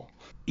Apple.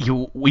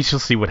 We shall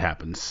see what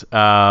happens.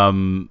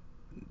 Very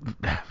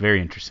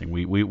interesting.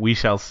 We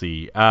shall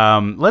see.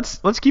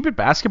 Let's keep it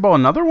basketball.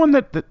 Another one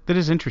that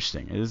is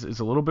interesting is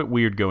a little bit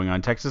weird going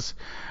on. Texas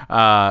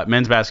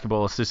men's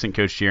basketball assistant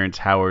coach Jerrance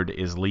Howard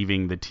is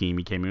leaving the team.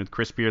 He came in with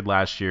Chris Beard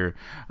last year.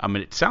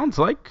 It sounds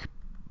like,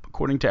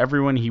 according to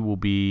everyone, he will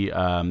be.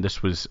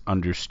 This was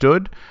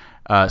understood.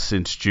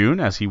 since June,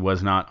 as he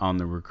was not on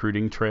the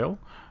recruiting trail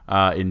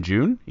in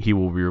June. He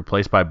will be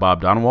replaced by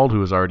Bob Donewald,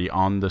 who is already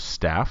on the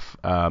staff.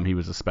 He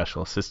was a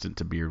special assistant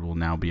to Beard, will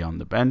now be on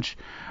the bench.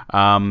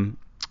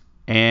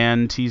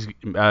 And he's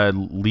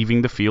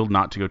leaving the field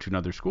not to go to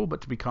another school,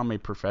 but to become a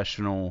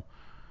professional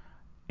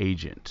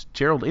agent.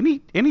 Gerald,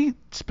 any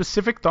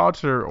specific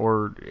thoughts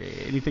or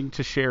anything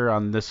to share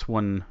on this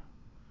one?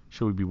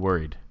 Should we be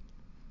worried?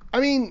 I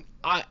mean,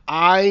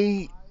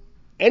 I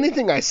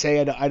anything I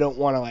say, I don't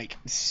want to like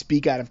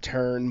speak out of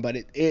turn, but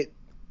I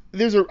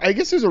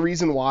guess there's a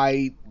reason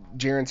why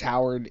Jerrance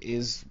Howard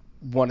is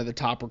one of the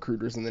top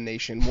recruiters in the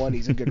nation. One,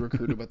 he's a good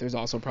recruiter, but there's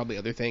also probably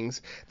other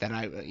things that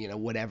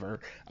whatever.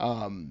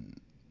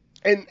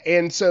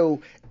 And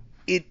so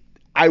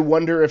I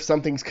wonder if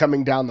something's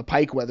coming down the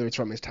pike, whether it's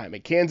from his time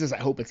at Kansas. I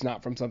hope it's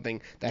not from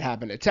something that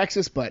happened at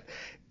Texas, but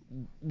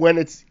when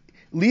it's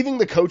leaving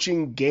the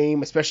coaching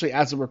game, especially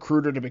as a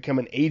recruiter, to become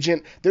an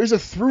agent, there's a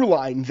through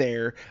line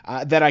there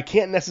that I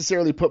can't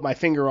necessarily put my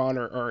finger on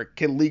or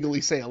can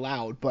legally say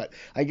aloud, but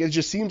it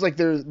just seems like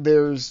there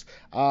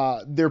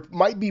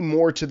might be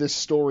more to this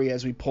story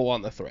as we pull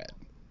on the thread.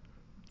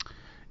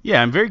 Yeah,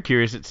 I'm very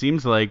curious. It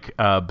seems like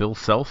Bill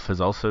Self has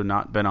also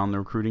not been on the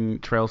recruiting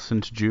trail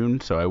since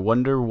June, so I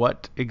wonder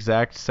what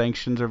exact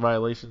sanctions or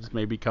violations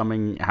may be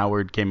coming.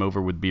 Howard came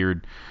over with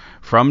Beard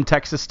from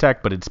Texas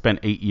Tech, but had spent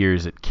 8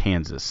 years at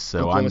Kansas.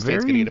 So Oklahoma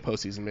State's going to get a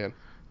postseason, man.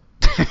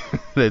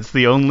 That's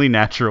the only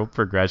natural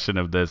progression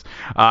of this.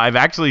 I've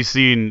actually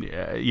seen,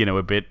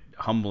 a bit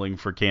humbling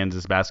for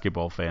Kansas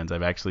basketball fans.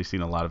 I've actually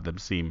seen a lot of them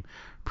seem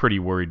pretty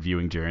worried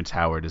viewing Jerrance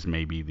Howard as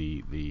maybe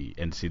the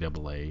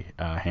NCAA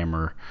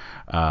hammer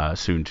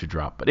soon to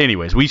drop. But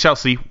anyways, we shall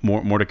see.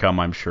 More to come,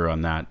 I'm sure,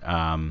 on that.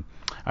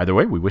 Either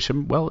way, we wish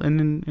him well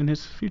in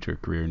his future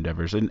career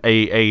endeavors. And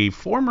a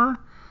former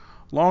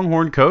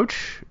Longhorn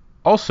coach,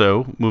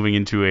 also moving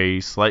into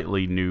a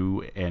slightly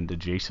new and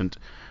adjacent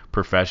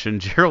profession.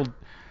 Gerald,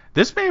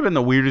 this may have been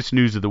the weirdest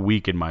news of the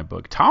week in my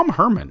book. Tom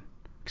Herman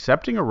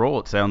accepting a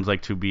role, it sounds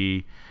like, to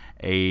be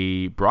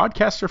a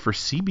broadcaster for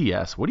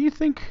CBS. What do you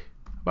think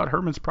about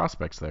Herman's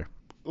prospects there?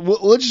 Well,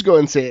 let's just go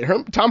and say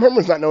it. Tom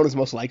Herman's not known as the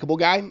most likable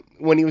guy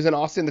when he was in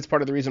Austin. That's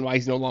part of the reason why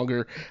he's no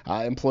longer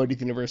employed at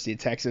the University of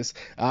Texas.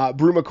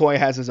 Brew McCoy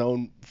has his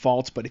own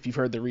faults, but if you've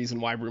heard the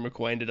reason why Brew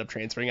McCoy ended up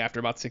transferring after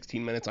about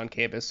 16 minutes on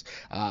campus,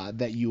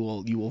 that you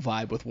will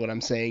vibe with what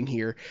I'm saying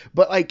here.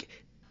 But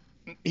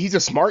he's a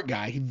smart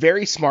guy,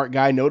 very smart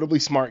guy, notably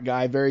smart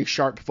guy, very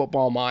sharp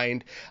football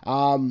mind.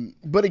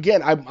 But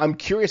again, I'm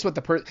curious what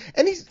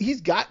and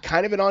he's got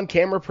kind of an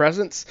on-camera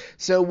presence,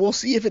 so we'll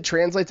see if it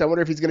translates. I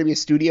wonder if he's going to be a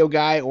studio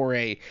guy or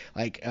a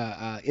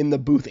in the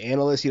booth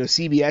analyst.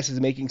 CBS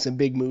is making some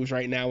big moves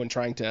right now and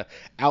trying to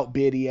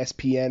outbid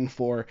ESPN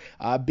for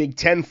Big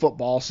Ten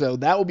football, so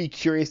that will be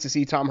curious to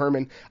see. Tom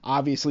Herman,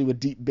 obviously with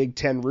deep Big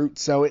Ten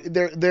roots, so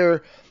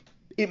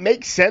it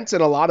makes sense in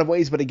a lot of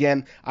ways, but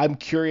again, I'm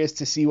curious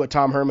to see what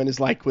Tom Herman is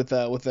like with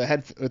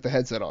the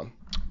headset on.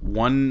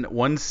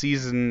 One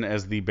season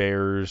as the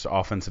Bears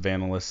offensive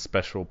analyst,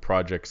 special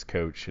projects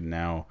coach, and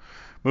now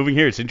moving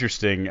here. It's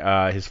interesting.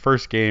 His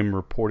first game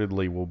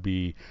reportedly will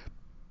be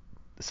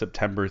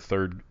September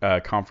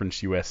 3rd,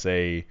 Conference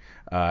USA,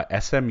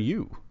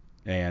 SMU,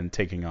 and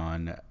taking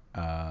on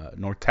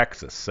North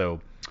Texas.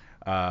 So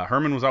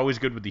Herman was always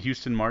good with the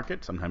Houston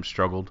market, sometimes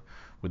struggled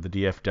with the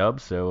DF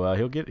Dub, so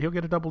he'll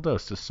get a double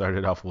dose to start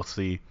it off. We'll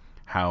see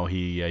how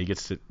he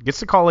gets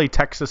to call a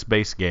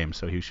Texas-based game,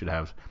 so he should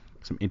have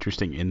some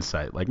interesting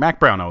insight. Like Mac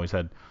Brown always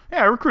had,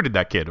 I recruited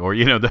that kid, or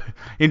the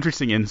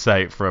interesting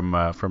insight from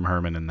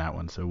Herman in that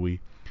one. So we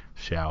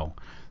shall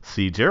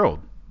see. Gerald,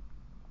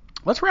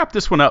 let's wrap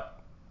this one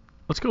up.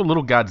 Let's go a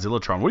little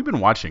Godzillatron. What have you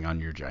been watching on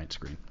your giant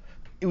screen?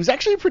 It was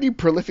actually a pretty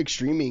prolific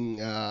streaming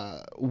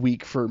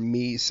week for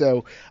me.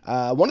 So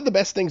one of the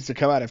best things to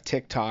come out of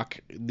TikTok,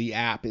 the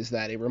app, is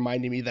that it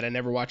reminded me that I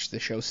never watched the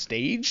show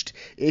Staged.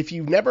 If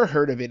you've never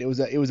heard of it, it was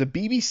a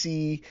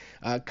BBC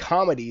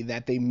comedy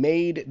that they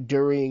made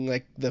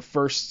during the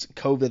first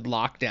COVID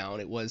lockdown.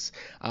 It was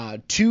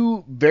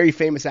two very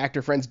famous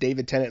actor friends,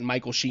 David Tennant and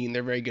Michael Sheen.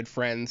 They're very good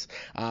friends,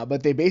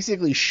 but they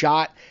basically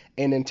shot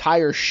an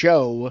entire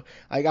show,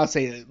 I'll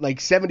say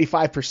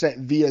 75%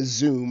 via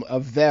Zoom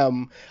of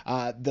them.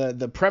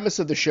 The premise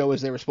of the show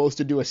is they were supposed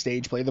to do a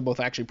stage play. They're both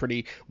actually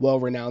pretty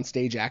well-renowned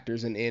stage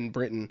actors in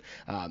Britain.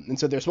 And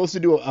so they're supposed to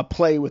do a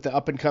play with the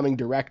up-and-coming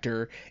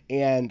director,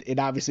 and it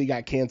obviously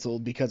got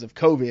canceled because of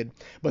COVID.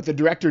 But the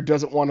director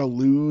doesn't want to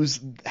lose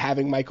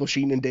having Michael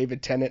Sheen and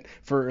David Tennant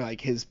for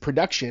his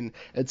production,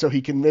 and so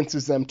he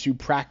convinces them to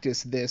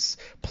practice this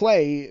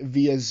play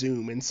via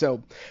Zoom. And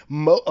so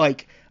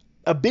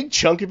a big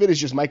chunk of it is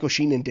just Michael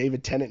Sheen and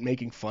David Tennant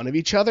making fun of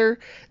each other.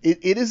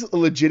 It is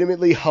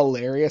legitimately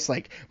hilarious.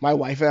 My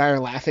wife and I are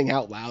laughing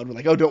out loud. We're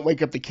like, oh, don't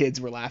wake up the kids.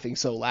 We're laughing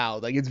so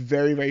loud. It's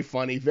very, very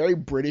funny, very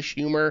British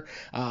humor.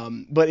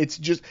 But it's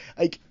just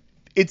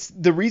it's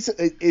the reason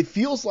it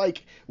feels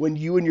like when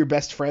you and your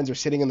best friends are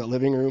sitting in the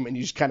living room and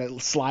you just kind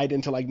of slide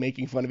into like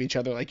making fun of each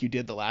other like you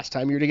did the last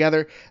time you were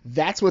together.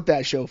 That's what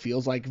that show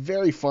feels like.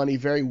 Very funny,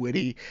 very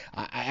witty.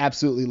 I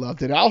absolutely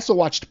loved it. I also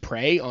watched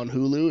Prey on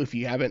Hulu. If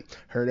you haven't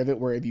heard of it,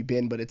 where have you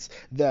been? But it's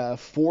the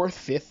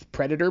fifth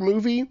Predator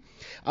movie.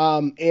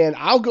 And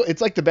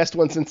it's like the best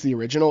one since the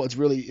original. It's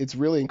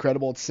really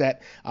incredible. It's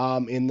set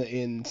in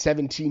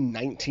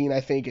 1719,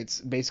 I think.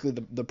 It's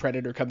basically the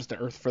Predator comes to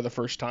Earth for the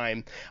first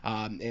time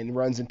and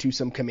runs into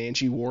some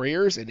Comanche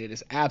warriors, and it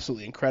is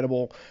absolutely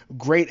incredible.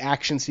 Great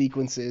action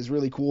sequences,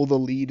 really cool. The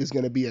lead is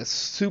going to be a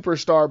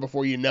superstar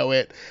before you know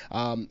it.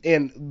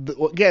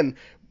 Again,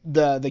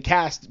 the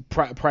cast,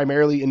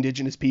 primarily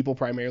indigenous people,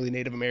 primarily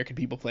Native American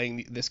people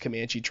playing this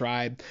Comanche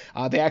tribe.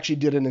 They actually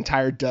did an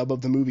entire dub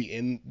of the movie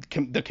in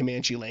the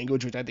Comanche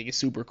language, which I think is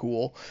super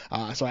cool.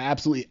 So I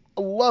absolutely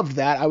loved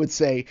that. I would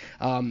say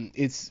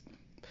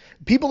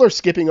people are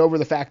skipping over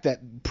the fact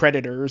that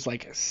Predators,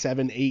 like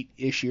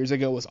 7-8-ish years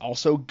ago, was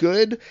also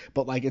good,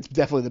 but like it's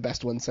definitely the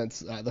best one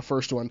since the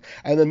first one.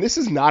 And then this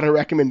is not a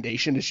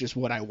recommendation, it's just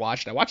what I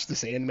watched. I watched The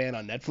Sandman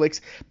on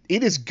Netflix.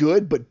 It is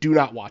good, but do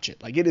not watch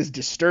it. Like, it is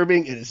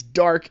disturbing, it is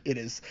dark, it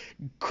is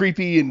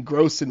creepy and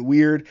gross and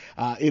weird.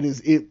 I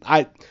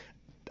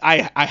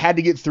had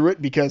to get through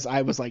it because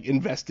I was like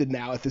invested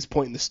now at this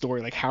point in the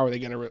story. Like, how are they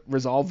going to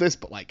resolve this?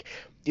 But like,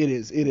 it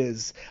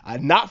is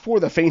not for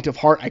the faint of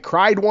heart. I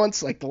cried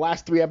once. Like, the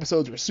last 3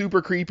 episodes were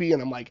super creepy,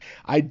 and I'm like,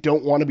 I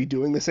don't want to be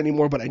doing this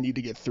anymore, but I need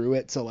to get through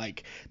it. So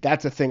like,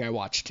 that's a thing I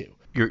watched too.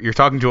 You're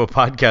talking to a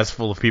podcast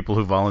full of people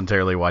who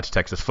voluntarily watch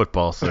Texas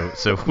football. So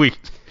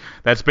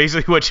that's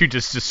basically what you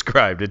just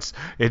described.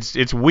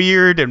 It's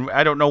weird, and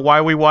I don't know why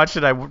we watched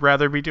it. I would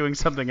rather be doing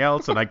something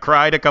else, and I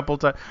cried a couple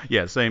times.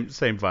 Yeah, same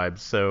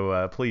vibes.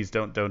 So please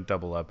don't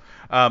double up.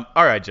 All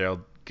right,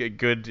 Gerald.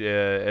 Good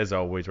as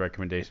always.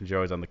 Recommendations. You're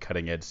always on the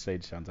cutting edge.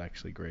 Sage sounds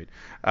actually great.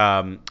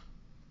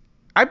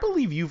 I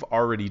believe you've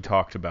already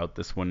talked about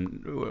this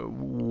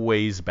one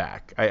ways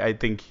back. I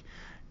think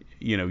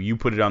you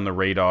put it on the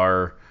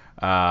radar.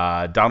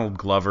 Donald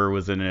Glover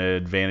was in a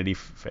Vanity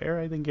Fair,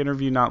 I think,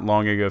 interview not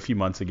long ago, a few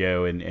months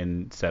ago,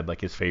 and said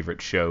like his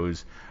favorite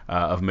shows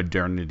of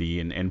modernity,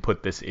 and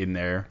put this in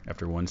there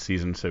after one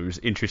season. So it was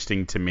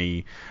interesting to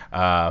me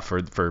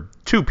for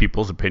two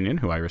people's opinion,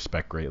 who I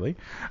respect greatly.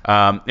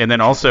 And then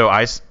also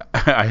I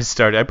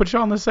put you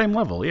on the same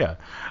level, yeah.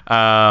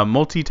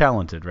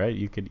 Multi-talented, right?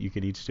 You could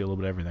each do a little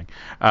bit of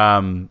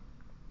everything.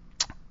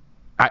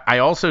 I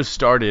also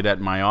started at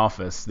my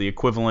office the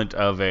equivalent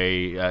of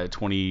a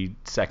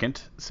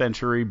 22nd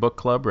century book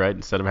club, right?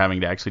 Instead of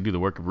having to actually do the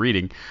work of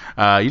reading,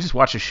 you just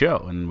watch a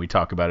show and we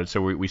talk about it.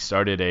 So we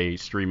started a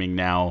Streaming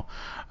Now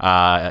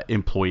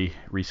employee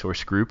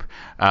resource group,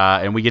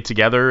 and we get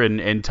together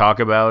and talk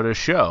about a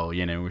show.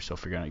 We're still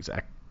figuring out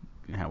exactly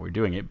how we're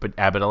doing it, but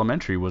Abbott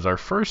Elementary was our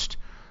first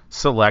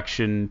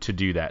selection to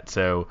do that.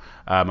 So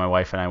my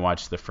wife and I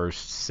watched the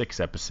first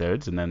 6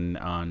 episodes, and then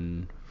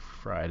on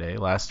Friday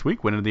last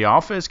week went into the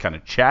office, kind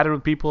of chatted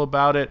with people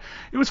about it.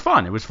 It was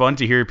fun. It was fun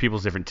to hear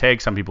people's different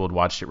takes. Some people had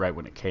watched it right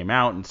when it came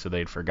out, and so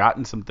they'd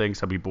forgotten some things.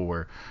 Some people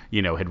were,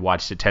 had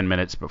watched it 10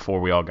 minutes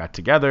before we all got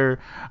together.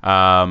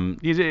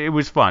 It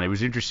was fun. It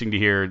was interesting to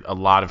hear a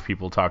lot of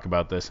people talk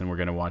about this, and we're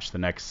going to watch the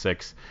next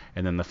 6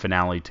 and then the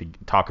finale to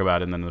talk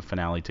about it, and then the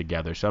finale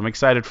together. So I'm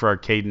excited for our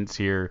cadence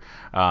here,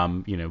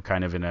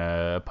 kind of in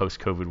a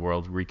post-COVID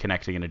world,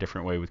 reconnecting in a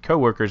different way with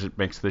coworkers. It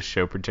makes this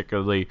show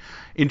particularly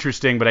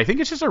interesting, but I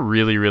think it's just a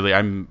really,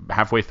 I'm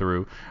halfway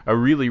through, a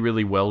really,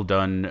 really well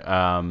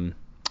done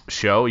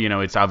show.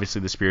 It's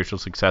obviously the spiritual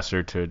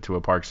successor to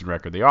a Parks and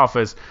Rec or The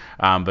Office,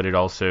 but it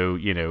also,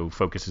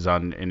 focuses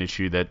on an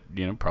issue that,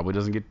 probably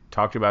doesn't get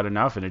talked about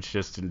enough, and it's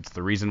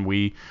the reason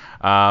we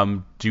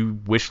do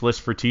wish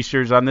lists for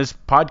t-shirts on this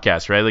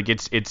podcast, right? Like,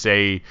 it's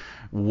a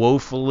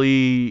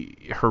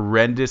woefully,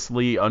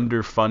 horrendously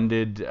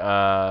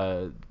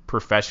underfunded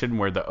profession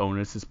where the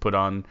onus is put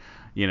on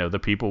the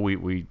people.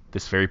 We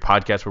this very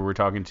podcast where we're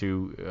talking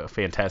to a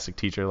fantastic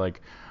teacher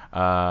like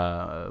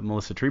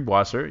Melissa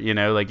Triebwasser,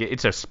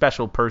 it's a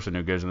special person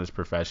who goes in this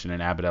profession, and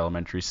Abbott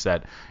Elementary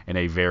set in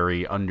a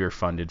very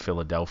underfunded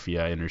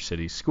Philadelphia inner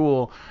city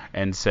school.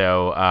 And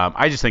so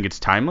I just think it's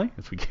timely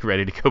as we get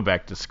ready to go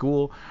back to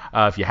school.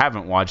 If you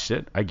haven't watched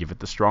it, I give it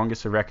the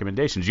strongest of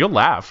recommendations. You'll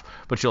laugh,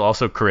 but you'll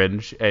also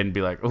cringe and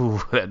be like,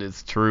 "Ooh, that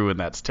is true and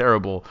that's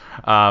terrible."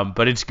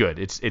 But it's good.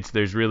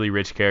 There's really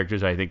rich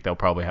characters. I think they'll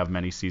probably have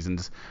many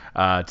seasons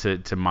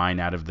to mine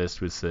out of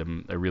this with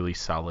a really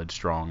solid,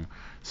 strong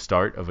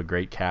start of a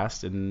great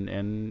cast,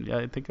 and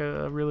I think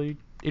a really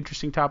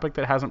interesting topic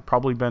that hasn't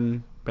probably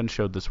been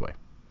showed this way.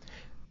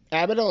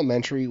 Abbott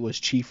Elementary was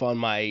chief on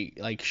my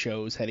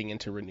shows heading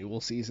into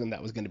renewal season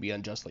that was going to be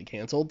unjustly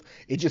canceled.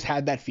 It just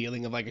had that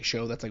feeling of a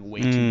show that's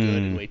way too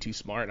good and way too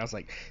smart. And I was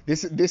like,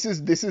 this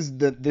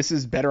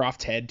is Better Off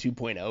Ted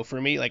 2.0 for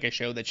me. Like a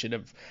show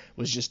that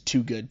was just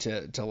too good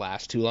to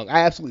last too long.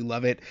 I absolutely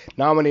love it.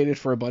 Nominated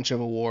for a bunch of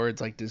awards,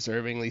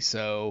 deservingly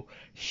so.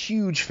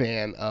 Huge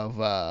fan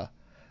of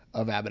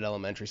Abbott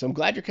Elementary. So I'm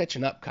glad you're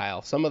catching up,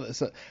 Kyle.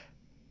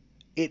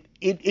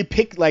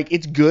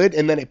 it's good,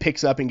 and then it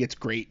picks up and gets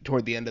great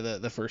toward the end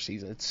of the first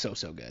season. It's so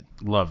good.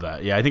 Love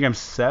that. Yeah, I think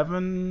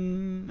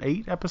I'm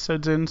 8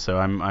 episodes in, so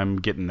I'm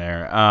getting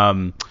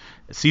there.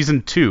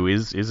 Season 2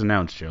 is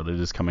announced, Joe. It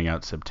is coming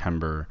out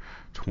September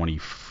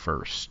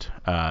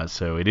 21st.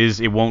 So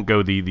it won't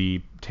go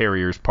the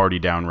Terriers party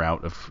down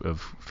route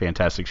of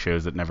fantastic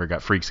shows that never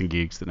got Freaks and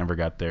Geeks, that never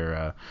got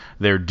their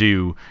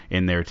due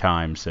in their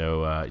time.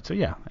 So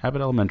yeah,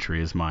 Abbott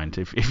Elementary is mine.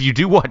 If you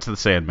do watch The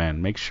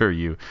Sandman, make sure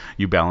you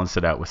balance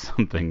it out with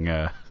something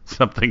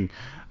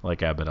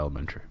like Abbott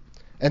Elementary.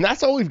 And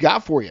that's all we've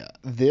got for you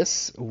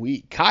this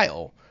week.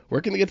 Kyle,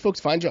 where can the good folks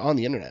find you on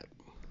the internet?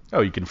 Oh,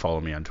 you can follow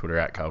me on Twitter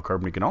at Kyle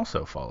Carbon. You can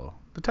also follow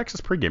the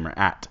Texas Pregamer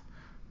at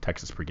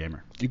Texas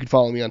Pregamer. You can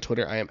follow me on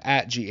Twitter. I am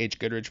at GH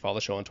Goodridge. Follow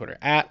the show on Twitter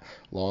at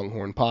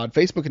Longhorn Pod.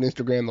 Facebook and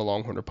Instagram, The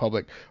Longhorn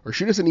Republic. Or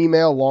shoot us an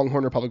email,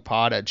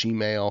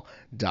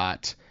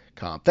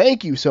 longhornrepublicpod@gmail.com.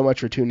 Thank you so much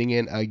for tuning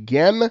in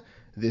again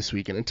this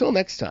week. And until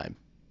next time,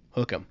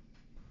 hook 'em.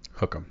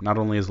 Hook 'em. Not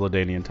only is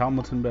LaDainian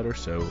Tomlinson better,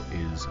 so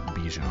is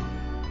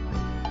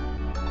Bijan.